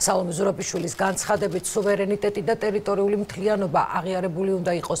 სალომე ზურაბიშვილის განცხადებით სუვერენიტეტი და ტერიტორიული მთლიანობა აღიარებული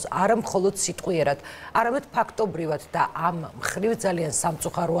უნდა იყოს არა მხოლოდ სიტყვიერად, არამედ ფაქტობრივად და ამ მხრივ ძალიან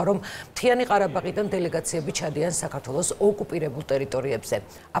სამწუხაროა, რომ მთიანი ყარაბაღიდან დელეგაციები ჩადიან საქართველოს ოკუპირებულ ტერიტორიებზე,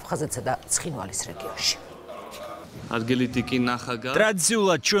 აფხაზეთსა და ცხინვალის რეგიონში.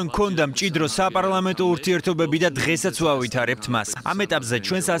 ტრადიციულად ჩვენ გქონდა მჭიდრო საპარლამენტო ურთიერთობები და დღესაც ვავითარებთ მას. ამ ეტაპზე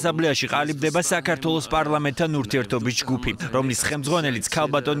ჩვენს ასამბლეაში ყალიბდება საქართველოს პარლამენტთან ურთიერთობის ჯგუფი, რომლის ხელმძღვანელიც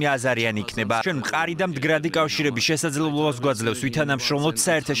ქალბატონი აზარიანი იქნება. ჩვენ მყარი და მდგრადი კავშირების შესაძლებლობას გვაძლევს ვითანამშრომლოთ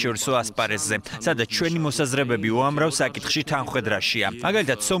საერთაშორისო ასპარეზზე, სადაც ჩვენი მოსაზრებები უამრავ საკითხში თანხვედრაშია.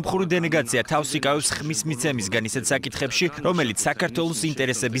 მაგალითად, სომხური დელეგაცია თავს იკავებს ხმის მიცემისგან ისეთ საკითხებში, რომელიც საქართველოს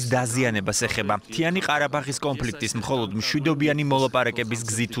ინტერესების დაზიანებას ეხება. მთიანი ყარაბაღის კონფლიქტის მხოლოდ მშვიდობიანი მოლაპარაკების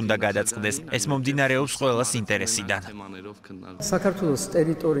გზით უნდა გადაწყდეს. ეს მომდინარეობს ყველას ინტერესიდან. საქართველოს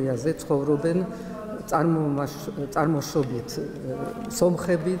ტერიტორიაზე ცხოვრობენ წარმოშობით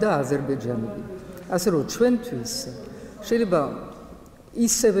სომხები და აზერბაიჯანები. ასე რომ ჩვენთვის შეიძლება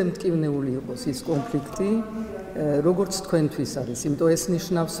ისევე მტკივნეული იყოს ის კონფლიქტი, როგორც თქვენთვის არის. იმიტომ ეს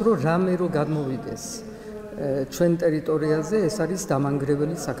ნიშნავს, რომ რამე რო გადმოვიდეს ჩვენ ტერიტორიაზე, ეს არის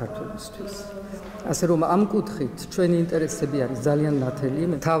დამანგრეველი საქართველოსთვის. ასე რომ ამ კუთხით ჩვენი ინტერესები არის ძალიან ნათელი.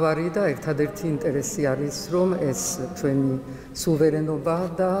 მთავარი და ერთადერთი ინტერესი არის, რომ ეს ჩვენი სუვერენობა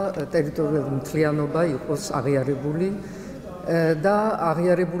და ტერიტორიული მთლიანობა იყოს აღიარებული და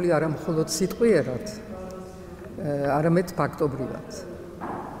აღიარებული არა მხოლოდ სიტყვიერად, არამედ ფაქტობრივად.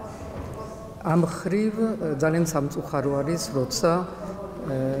 ამ ხრივ ძალიან სამწუხარო არის, როცა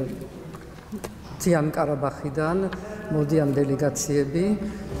მთიან ყარაბაღიდან მოდიან დელეგაციები,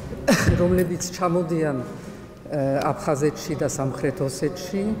 რომლებიც ჩამოდიან აფხაზეთში და სამხრეთ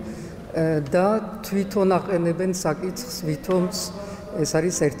ოსეთში და თვითონ აყენებენ საკითხს, ვითომც ეს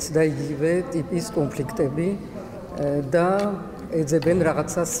არის ერთ და იგივე ტიპის კონფლიქტები და ეძებენ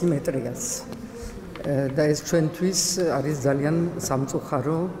რაღაცა სიმეტრიას. და ეს ჩვენთვის არის ძალიან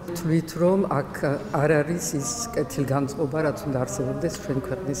სამწუხარო, თვით რომ აქ არ არის ის კეთილგანწყობა, რაც უნდა არსებობდეს ჩვენ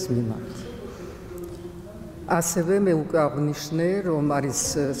ქვეყნის მიმართ. ასევე მე უკვე აღნიშნე, რომ არის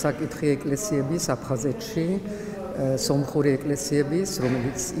საკითხი ეკლესიების აფხაზეთში, სომხური ეკლესიების,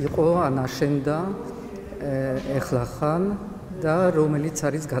 რომელიც იყო ანაშენდა ეხლახან და რომელიც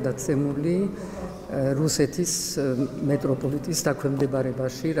არის გადაცემული რუსეთის მეტროპოლიტის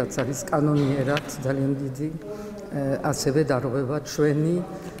დაქვემდებარებაში, რაც არის კანონიერად ძალიან დიდი ასევე დარღვევა ჩვენი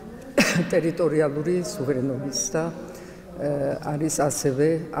ტერიტორიალური სუვერენობის და არის ასევე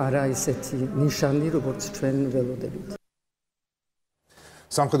არა ისეთი ნიშანი, როგორც ჩვენ ველოდებით.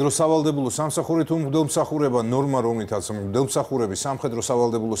 სამხედრო სავალდებულო სამსახური თუ მღვდელმსახურება ნორმა, რომლითაც მღვდელმსახურები სამხედრო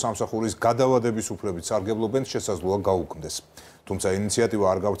სავალდებულო სამსახურის გადავადების უფლებით სარგებლობენ, შესაძლოა გაუქმდეს. თუმცა ინიციატივა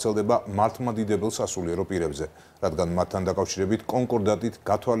არ გავრცელდება მართლმადიდებელ სასულიერო პირებზე, რადგან მათთან დაკავშირებით კონკორდატით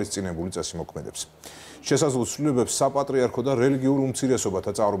გათვალისწინებული წესი მოქმედებს. შესაძლო ცვლილებებს საპატრიარქო და რელიგიურ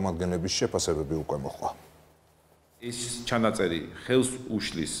უმცირესობათა წარმომადგენლების შეფასებები უკვე მოჰყვა. ეს ჩანაწერი ხელს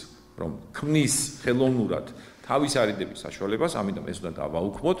უშლის, რომ ქმნის ხელოვნურად თავის არიდების საშუალებას, ამიტომ ეს უნდა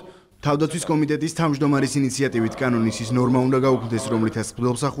დავაუქმოთ. თავდაცვის კომიტეტის თავმჯდომარის ინიციატივით კანონის ის ნორმა უნდა გაუქმდეს, რომლითაც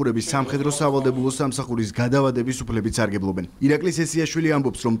მღვდელმსახურების სამხედრო სავალდებულო სამსახურის გადავადების უფლებით სარგებლობენ. ირაკლი სესიაშვილი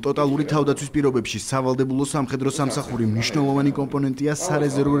ამბობს, რომ ტოტალური თავდაცვის პირობებში სავალდებულო სამხედრო სამსახური მნიშვნელოვანი კომპონენტია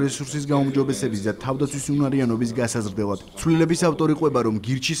სარეზერვო რესურსის გაუმჯობესების და თავდაცვის უნარიანობის გასაზრდელად. ცვლილების ავტორი ყვება, რომ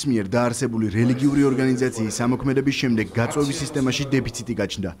გირჩის მიერ დაარსებული რელიგიური ორგანიზაციის ამოქმედების შემდეგ გაწვევის სისტემაში დეფიციტი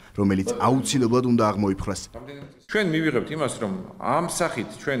გაჩნდა, რომელიც აუცილებლად უნდა აღმოიფხვრას. ჩვენ მივიღებთ იმას, რომ ამ სახით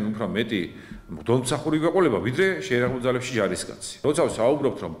ჩვენ უფრო მეტი მღვდელმსახური გვეყოლება, ვიდრე შეერაღებულ ძალებში ჯარისკაცი. როცა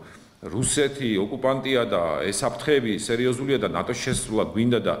ვსაუბრობთ, რომ რუსეთი ოკუპანტია და ეს საფრთხეები სერიოზულია და ნატოს შესრულა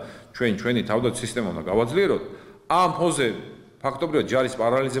გვინდა და ჩვენი თავდაცვის სისტემა უნდა გავაძლიეროთ, ამ ფონზე ფაქტობრივად ჯარის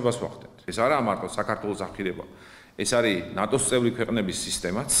პარალიზებას ვახდენთ. ეს არაა მარტო საქართველოს აღქირება, ეს არის ნატოს წევრი ქვეყნების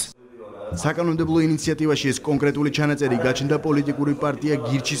სისტემაც. საკანონმდებლო ინიციატივაში ეს კონკრეტული ჩანაწერი გაჩნდა პოლიტიკური პარტია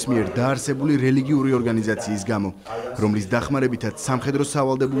გირჩის მიერ დაარსებული რელიგიური ორგანიზაციის გამო, რომლის დახმარებითაც სამხედრო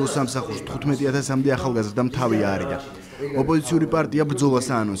სავალდებულო სამსახურს 15,000-მდე ახალგაზრდამ თავი აარიდა. ოპოზიციური პარტია ბრძოლას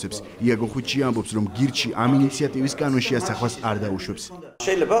აანონსებს. იაგო ხვიჩი ამბობს, რომ გირჩი ამ ინიციატივის კანონში ასახვას არ დაუშვებს.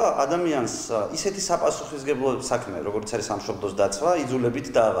 შეიძლება ადამიანს ისეთი საპასუხისმგებლობის საქმე, როგორც არის სამშობლოს დაცვა, იძულებით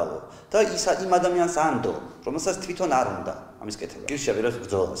დაავალო და იმ ადამიანს ანდო, რომელსაც თვითონ არ უნდა ამის კეთება. გირჩი აპირებს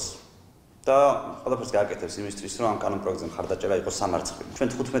ბრძოლას. და ყველაფერს გააკეთებს იმისთვის, რომ ამ კანონპროექტზე მხარდაჭერა იყოს სამარცხვინო. ჩვენ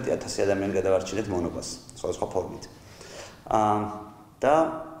 15000 ადამიანი გადავარჩინეთ მონობას სხვადასხვა ფორმით. და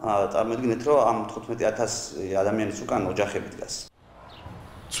წარმოიდგინეთ, რომ ამ 15000 ადამიანის უკან ოჯახები დგას.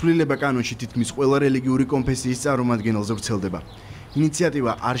 ცვლილება კანონში თითქმის ყველა რელიგიური კონფესიის წარმომადგენელზე ვრცელდება.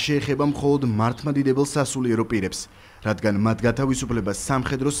 ინიციატივა არ შეეხება მხოლოდ მართლმადიდებელ სასულიერო პირებს, რადგან მათ გათავისუფლებას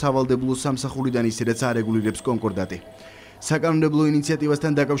სამხედრო სავალდებულო სამსახურიდან ისედაც არეგულირებს კონკორდატი. საკანონმდებლო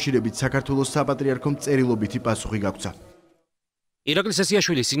ინიციატივასთან დაკავშირებით საქართველოს საპატრიარქომ წერილობითი პასუხი გაგვცა. ირაკლი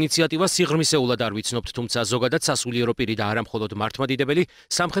სესიაშვილის ინიციატივა სიღრმისეულად არ ვიცნობთ, თუმცა ზოგადად სასულიერო პირი და არა მხოლოდ მართლმადიდებელი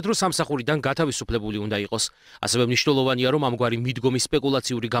სამხედრო სამსახურიდან გათავისუფლებული უნდა იყოს. ასევე მნიშვნელოვანია, რომ ამგვარი მიდგომის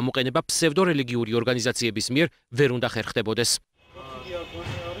სპეკულაციური გამოყენება ფსევდორელიგიური ორგანიზაციების მიერ ვერ უნდა ხერხდებოდეს.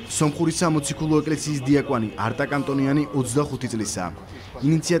 სომხური სამოციქულო ეკლესიის დიაკვანი არტა კანტონიანი 25 წლისაა.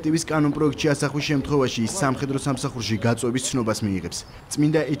 ინიციატივის კანონპროექტში ასახვის შემთხვევაში ის სამხედრო სამსახურში გაწვევის ცნობას მიიღებს.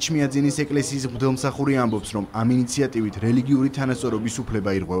 წმინდა ეჩმიაძინის ეკლესიის მღვდელმსახური ამბობს, რომ ამ ინიციატივით რელიგიური თანასწორობის უფლება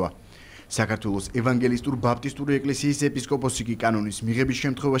ირღვევა. საქართველოს ევანგელისტურ ბაპტისტური ეკლესიის ეპისკოპოსი კი კანონის მიღების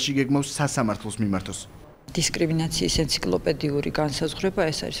შემთხვევაში გეგმავს სასამართლოს მიმართოს. დისკრიმინაციის ენციკლოპედიური განსაზღვრება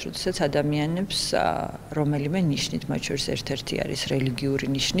ეს არის, როდესაც ადამიანებს რომელიმე ნიშნით, მათ შორის ერთ-ერთი არის რელიგიური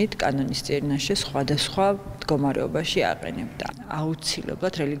ნიშნით, კანონის წინაშე სხვადასხვა მდგომარეობაში აყენებდა.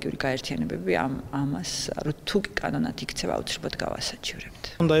 აუცილებლად რელიგიური გაერთიანებები ამას თუ კი კანონად იქცევა, აუცილებლად გავასაჩივრებთ.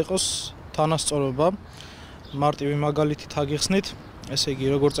 უნდა იყოს თანასწორობა, მარტივი მაგალითით აგიხსნით, ესე იგი,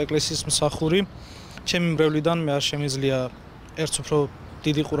 როგორც ეკლესიის მსახური, ჩემი მრევლიდან მე არ შემიძლია ერთს უფრო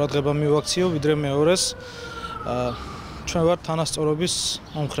დიდი ყურადღება მივაქციო, ვიდრე მეორეს. ჩვენ ვართ თანასწორობის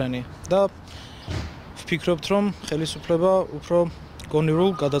მომხრენი და ვფიქრობთ, რომ ხელისუფლება უფრო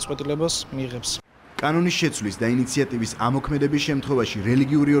გონივრულ გადაწყვეტილებას მიიღებს. კანონის შეცვლის და ინიციატივის ამოქმედების შემთხვევაში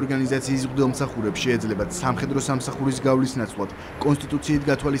რელიგიური ორგანიზაციის მღვდელმსახურებს შეეძლებათ სამხედრო სამსახურის გავლის ნაცვლად კონსტიტუციით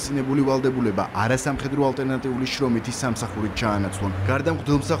გათვალისწინებული ვალდებულება არასამხედრო ალტერნატიული შრომითი სამსახურით ჩაანაცვლონ. გარდა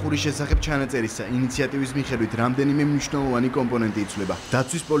მღვდელმსახურის შესახებ ჩანაწერისა, ინიციატივის მიხედვით რამდენიმე მნიშვნელოვანი კომპონენტი იცვლება.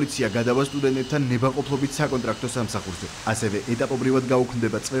 დაცვის პოლიცია გადავა სტუდენტებთან ნებაყოფლობით საკონტრაქტო სამსახურზე. ასევე ეტაპობრივად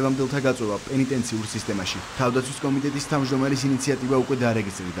გაუქმდება წვევამდელთა გაწვევა პენიტენციურ სისტემაში. თავდაცვის კომიტეტის თავმჯდომარის ინიციატივა უკვე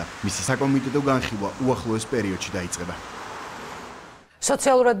დარეგისტრირდა. მისი საკომიტეტო განხილვა უახლოეს პერიოდში დაიწყება.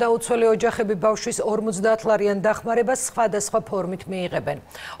 სოციალურად დაუცველი ოჯახები ბავშვის 50 ლარიან დახმარებას სხვადასხვა ფორმით მიიღებენ.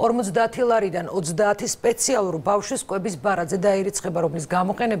 50 ლარიდან 30 სპეციალურ ბავშვის კვების ბარათზე დაირიცხება, რომლის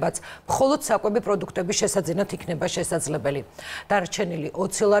გამოყენებაც მხოლოდ საკვები პროდუქტების შესაძენად იქნება შესაძლებელი. დარჩენილი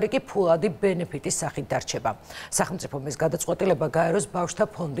 20 ლარი კი ფულადი ბენეფიტის სახით დარჩება. სახელმწიფომ ეს გადაწყვეტილება გაეროს ბავშვთა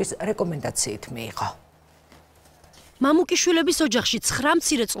ფონდის რეკომენდაციით მიიღო. მამუკიშვილების ოჯახში 9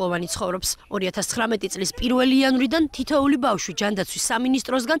 მცირეწლოვანი ცხოვრობს. 2019 წლის 1 იანვრიდან თითოეული ბავშვი ჯანდაცვის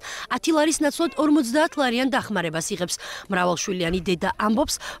სამინისტროსგან 10 ლარის ნაცვლად 50 ლარიან დახმარებას იღებს. მრავალშვილიანი დედა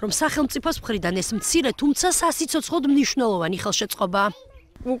ამბობს, რომ სახელმწიფოს მხრიდან ეს მცირე, თუმცა სასიცოცხლოდ მნიშვნელოვანი ხელშეწყობაა.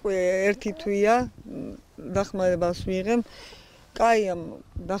 უკვე ერთი თვეა დახმარებას ვიღებ. კაია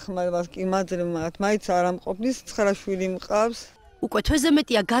დახმარებას კი მაძრემად მაინც არ ამყოფნის, 9 შვილი მყავს. უკვე თვეზე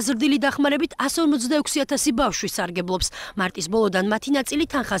მეტია გაზრდილი დახმარებით 146,000 ბავშვი სარგებლობს. მარტის ბოლოდან მათი ნაწილი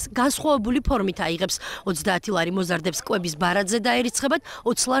თანხას განსხვავებული ფორმით აიღებს. 30 ლარი მოზარდებს კვების ბარათზე დაერიცხებად,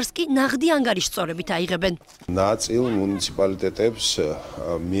 20 ლარს კი ნაღდი ანგარიშწორებით აიღებენ. ნაწილ მუნიციპალიტეტებს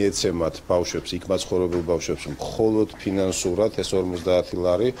მიეცემათ ბავშვებს, იქ მაცხოვრებელ ბავშვებს მხოლოდ ფინანსურად ეს 50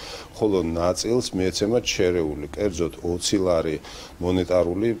 ლარი, ხოლო ნაწილს მიეცემათ შერეული, კერძოდ 20 ლარი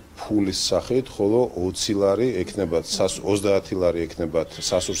მონეტარული ფულის სახით, ხოლო 20 ლარი ექნებათ 30 ლარი ექნებათ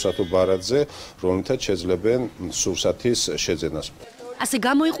სასურსათო ბარათზე, რომლითაც შეძლებენ სურსათის შეძენას. ასე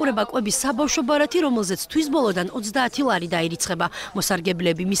გამოიყურება კვების საბავშვო ბარათი, რომელზეც თვის ბოლოდან 30 ლარი დაირიცხება.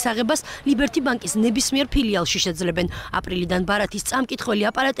 მოსარგებლები მისაღებას ლიბერტი ბანკის ნებისმიერ ფილიალში შეძლებენ. აპრილიდან ბარათის წამკითხველი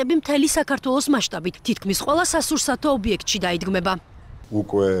აპარატები მთელი საქართველოს მასშტაბით თითქმის ყველა სასურსათო ობიექტში დაიდგმება.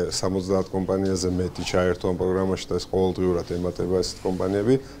 უკვე 70 კომპანიაზე მეტი ჩაერთო ამ პროგრამაში და ეს ყოველდღიურად ემატება ესეთ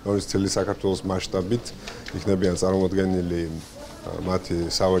კომპანიები, რომელიც მთელი საქართველოს მასშტაბით იქნებიან წარმოდგენილი მათი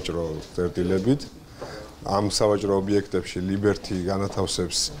სავაჭრო წერტილებით. ამ სავაჭრო ობიექტებში ლიბერტი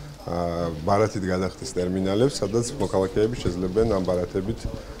განათავსებს ბარათით გადახდის ტერმინალებს, სადაც მოქალაქეები შეძლებენ ამ ბარათებით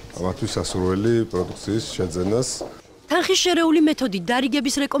მათთვის სასურველი პროდუქციის შეძენას. თანხის შერეული მეთოდით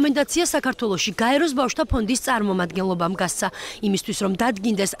დარიგების რეკომენდაცია საქართველოში გაეროს ბავშვთა ფონდის წარმომადგენლობამ გასცა. იმისთვის რომ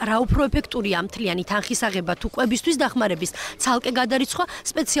დადგინდეს რა უფრო ეფექტურია მთლიანი თანხის აღება თუ კვებისთვის დახმარების ცალკე გადარიცხვა,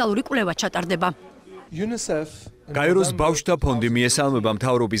 სპეციალური კვლევა ჩატარდება. გაეროს ბავშვთა ფონდი მიესალმება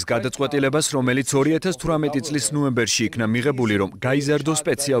მთავრობის გადაწყვეტილებას, რომელიც 2018 წლის ნოემბერში იქნა მიღებული, რომ გაიზარდოს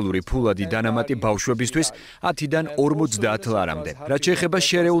სპეციალური ფულადი დანამატი ბავშვებისთვის 10-დან 50 ლარამდე. რაც შეეხება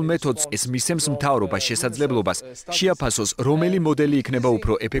შერეულ მეთოდს, ეს მისცემს მთავრობას შესაძლებლობას შეაფასოს, რომელი მოდელი იქნება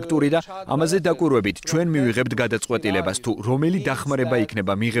უფრო ეფექტური და ამაზე დაკვირვებით ჩვენ მივიღებთ გადაწყვეტილებას, თუ რომელი დახმარება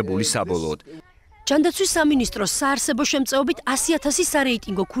იქნება მიღებული საბოლოოდ. ჯანდაცვის სამინისტროს საარსებო შემწეობით 100,000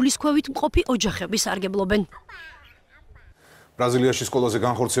 სარეიტინგო ქულისქვევით მყოფი ოჯახები სარგებლობენ. ბრაზილიაში სკოლაზე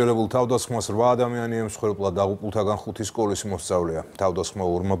განხორციელებულ თავდასხმას 8 ადამიანი ემსხვერპლა, დაღუპულთაგან 5 სკოლის მოსწავლეა. თავდასხმა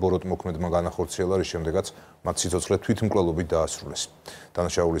ორმა ბოროტმოქმედმა განახორციელა, რის შემდეგაც მათ სიცოცხლე თვითმკვლელობით დაასრულეს.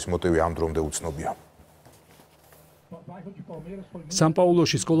 დანაშაულის მოტივი ამ დრომდე უცნობია.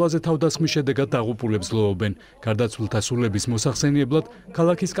 სან-პაულოში სკოლაზე თავდასხმის შედეგად დაღუპულებს გლოვობენ. გარდაცვლილთა სულების მოსახსენიებლად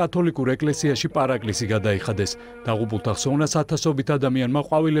ქალაქის კათოლიკურ ეკლესიაში პარაკლისი გადაიხადეს. დაღუპულთა ხსოვნას ათასობით ადამიანმა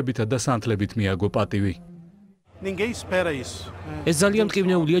ყვავილებითა და სანთლებით მიაგო პატივი. ეს ძალიან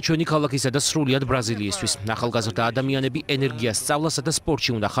მტკივნეულია ჩვენი ქალაქისა და სრულიად ბრაზილიისთვის. ახალგაზრდა ადამიანები ენერგიას სწავლასა და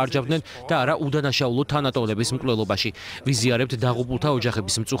სპორტში უნდა ხარჯავდნენ და არა უდანაშაულო თანატოლების მკვლელობაში. ვიზიარებთ დაღუპულთა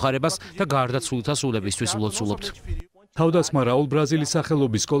ოჯახების მწუხარებას და გარდაცვლილთა სულებისთვის ვლოცულობთ. თავდასხმა რაულ ბრაზილის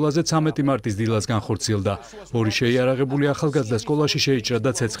სახელობის სკოლაზე 13 მარტის დილას განხორციელდა. ორი შეიარაღებული ახალგაზრდა სკოლაში შეიჭრა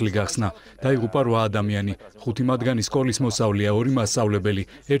და ცეცხლი გახსნა. დაიღუპა 8 ადამიანი. 5 მათგანი სკოლის მოსწავლეა, 2 მასწავლებელი,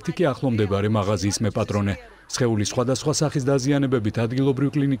 ერთი კი ახლომდებარე მაღაზიის მეპატრონე. სხეულის სხვადასხვა სახის დაზიანებებით ადგილობრივ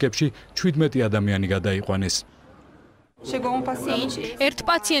კლინიკებში 17 ადამიანი გადაიყვანეს. ერთ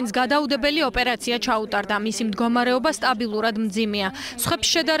პაციენტს გადაუდებელი ოპერაცია ჩაუტარდა. მისი მდგომარეობა სტაბილურად მძიმეა. სხვებს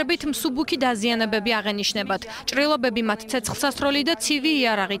შედარებით მსუბუქი დაზიანებები აღენიშნებათ. ჭრილობები მათ ცეცხლსასროლი და ცივი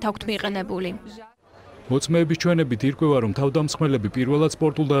იარაღით აქვთ მიყენებული. მოცმეების ჩვენებით ირკვევა, რომ თავდამსხმელები პირველად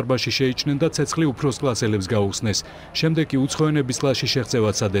სპორტულ დარბაზში შეიჭნენ და ცეცხლი უფროს კლასელებს გაუხსნეს. შემდეგ კი უცხოენების კლასში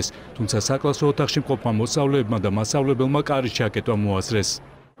შეღწევად სადეს, თუმცა საკლასო ოთახში მყოფმა მოსწავლეებმა და მასწავლებელმა კარის ჩაკეტვა მოასწრეს.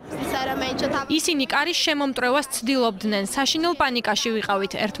 ისინი კარის შემომტრევას ცდილობდნენ. საშინელ პანიკაში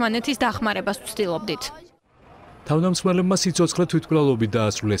ვიყავით, ერთმანეთის დახმარებას ვცდილობდით. თავდამსხმელებმა სიცოცხლე თვითმკვლელობით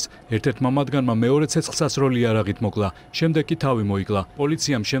დაასრულეს. ერთ-ერთმა მათგანმა მეორე ცეცხლსასროლი იარაღით მოკლა, შემდეგ კი თავი მოიკლა.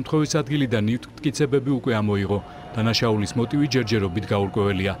 პოლიციამ შემთხვევის ადგილიდან ნივთმტკიცებები უკვე ამოიღო. დანაშაულის მოტივი ჯერჯერობით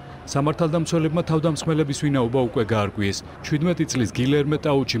გაურკვეველია. სამართალდამცველებმა თავდამსხმელების ვინაობა უკვე გაარკვიეს. 17 წლის გილერმე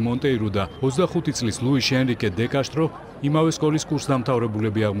ტაუჩი მონტეირუ და 25 წლის ლუიშ ენრიკე დე კასტრო იმავე სკოლის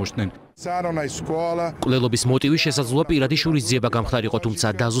კურსდამთავრებულები აღმოჩნდნენ. მკვლელობის მოტივი შესაძლოა პირადი შურისძიება გამხდარიყო, თუმცა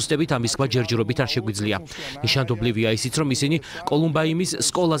დაზუსტებით ამის ქვა ჯერჯერობით არ შეგვიძლია. ნიშანდობლივია ისიც, რომ ისინი კოლუმბაინის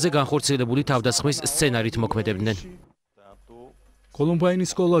სკოლაზე განხორციელებული თავდასხმის სცენარით მოქმედებდნენ.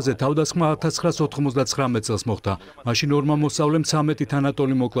 კოლუმბაინის სკოლაზე თავდასხმა 1999 წელს მოხდა. მაშინ ორმა მოსწავლემ 13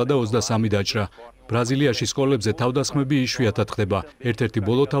 თანატოლი მოკლა და 23 დაჭრა. ბრაზილიაში სკოლებზე თავდასხმები იშვიათად ხდება. ერთ-ერთი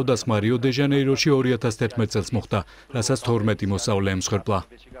ბოლო თავდასხმა რიო-დე-ჟანეიროში 2011 წელს მოხდა, რასაც 12 მოსწავლე ემსხვერპლა.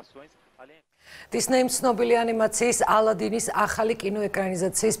 Disney ცნობილი ანიმაციის ალადინის ახალი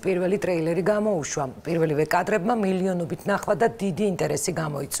კინოეკრანიზაციის პირველი ტრეილერი გამოუშვა. პირველივე კადრებმა მილიონობით ნახვა და დიდი ინტერესი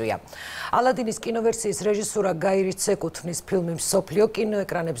გამოიწვია. ალადინის კინოვერსიის რეჟისურა გაი რიჩს ეკუთვნის ფილმი მსოფლიო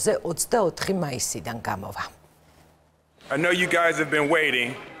კინოეკრანებზე 24 მაისიდან გამოვა.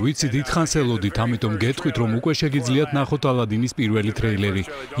 ვიცი დიდხანს ელოდით, ამიტომ გეტყვით, რომ უკვე შეგიძლიათ ნახოთ ალადინის პირველი ტრეილერი.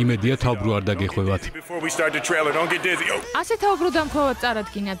 იმედია თავბრუ არ დაგეხვევათ. ასე თავბრო დამხვევად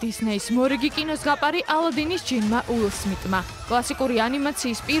წარადგინა დისნეის მორიგი კინოს გაპარი ალადინის ჯინმა უილ სმიტმა. კლასიკური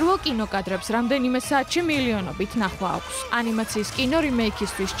ანიმაციის პირველ კინოკადრებს რამდენიმე საათში მილიონობით ნახვა აქვს. ანიმაციის კინო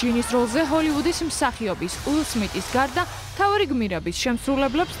რიმეიქისთვის ჯინის როლზე ჰოლივუდის მსახიობის უილ სმიტის გარდა მთავარი გმირების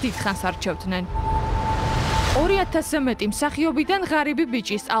შემსრულებლებს დიდხანს არჩევდნენ. 2000-ზე მეტი მსახიობიდან ღარიბი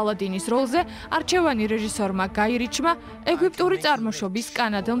ბიჭის ალადინის როლზე არჩევანი რეჟისორმა გაი რიჩმა ეგვიპტური წარმოშობის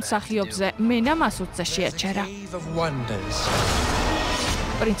კანადელ მსახიობზე მენა მასუდზე შეაჩერა.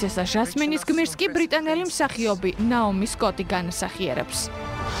 პრინცესა ჟასმინის გმირს კი ბრიტანელი მსახიობი ნაომი სკოტი განასახიერებს.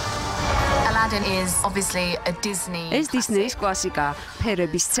 ეს დისნეის კლასიკა,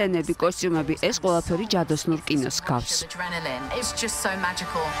 ფერები, სცენები, კოსტიუმები, ეს ყველაფერი ჯადოსნურ კინოს გავს.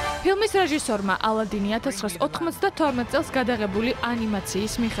 ფილმის რეჟისორმა ალადინი 1992 წელს გადაღებული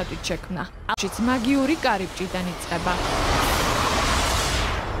ანიმაციის მიხედვით შექმნა. ამჟამად მაგიური კარიბჭიდან იწყება.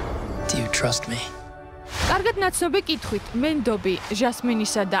 კარგად ნაცნობი კითხვით, მენდობი,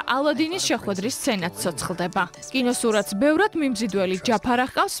 ჟასმინისა და ალადინის შეხვედრის სცენაც ცოცხლდება. კინოსურათს ბევრად მიმზიდველი ჯაფარა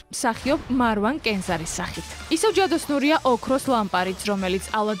ჰყავს მსახიობ მარვან კენზარის სახით. ისევ ჯადოსნურია ოქროს ლამპარიც, რომელიც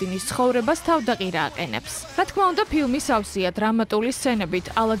ალადინის ცხოვრებას თავდაყირა აყენებს. რა თქმა უნდა, ფილმი სავსეა დრამატული სცენებით.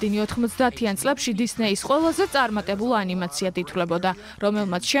 ალადინი 90-იან წლებში დისნეის ყველაზე წარმატებულ ანიმაციად ითვლებოდა,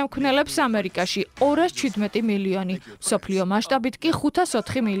 რომელმაც შემქმნელებს ამერიკაში 217 მილიონი, მსოფლიო მასშტაბით კი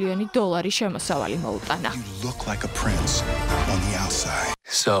 504 მილიონი დოლარი შემოსავალი მოუტანა. გაყვანა.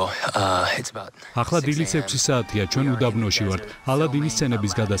 ახლა დილის 6 საათია, ჩვენ უდაბნოში ვართ, ალადინის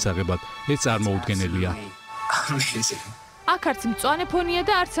სცენების გადასაღებად. ეს წარმოუდგენელია. აქ არც მწვანე ფონია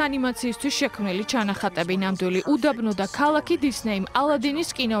და არც ანიმაციისთვის შექმნილი ჩანახატები. ნამდვილი უდაბნო და ქალაქი დისნეიმ ალადინის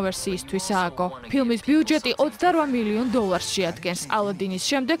კინოვერსიისთვის ააგო. ფილმის ბიუჯეტი $28 მილიონ შეადგენს. ალადინის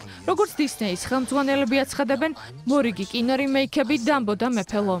შემდეგ, როგორც დისნეის ხელმძღვანელები აცხადებენ, მორიგი კინორიმეიქები დამბო და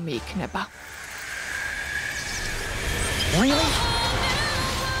მეფე ლომი იქნება.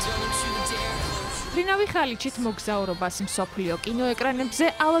 ბრინავი ხალიჩით მოგზაურობას მსოფლიო კინოეკრანებზე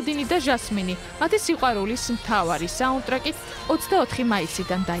ალადინი და ჟასმინი მათი სიყვარულის მთავარი საუნდტრეკით 24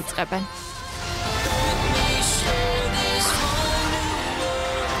 მაისიდან დაიწყებენ.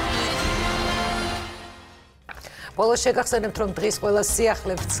 ბოლოს შეგახსენებთ, რომ დღის ყველა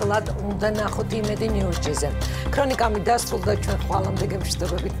სიახლე ვცლად უნდა ნახოთ იმედი ნიუზ-ზე. ქრონიკამი დასრულდა, ჩვენ ხვალამდე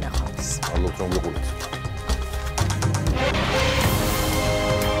გემშვიდობებით ნახვამდის. ალბათ რომ გიყურეთ.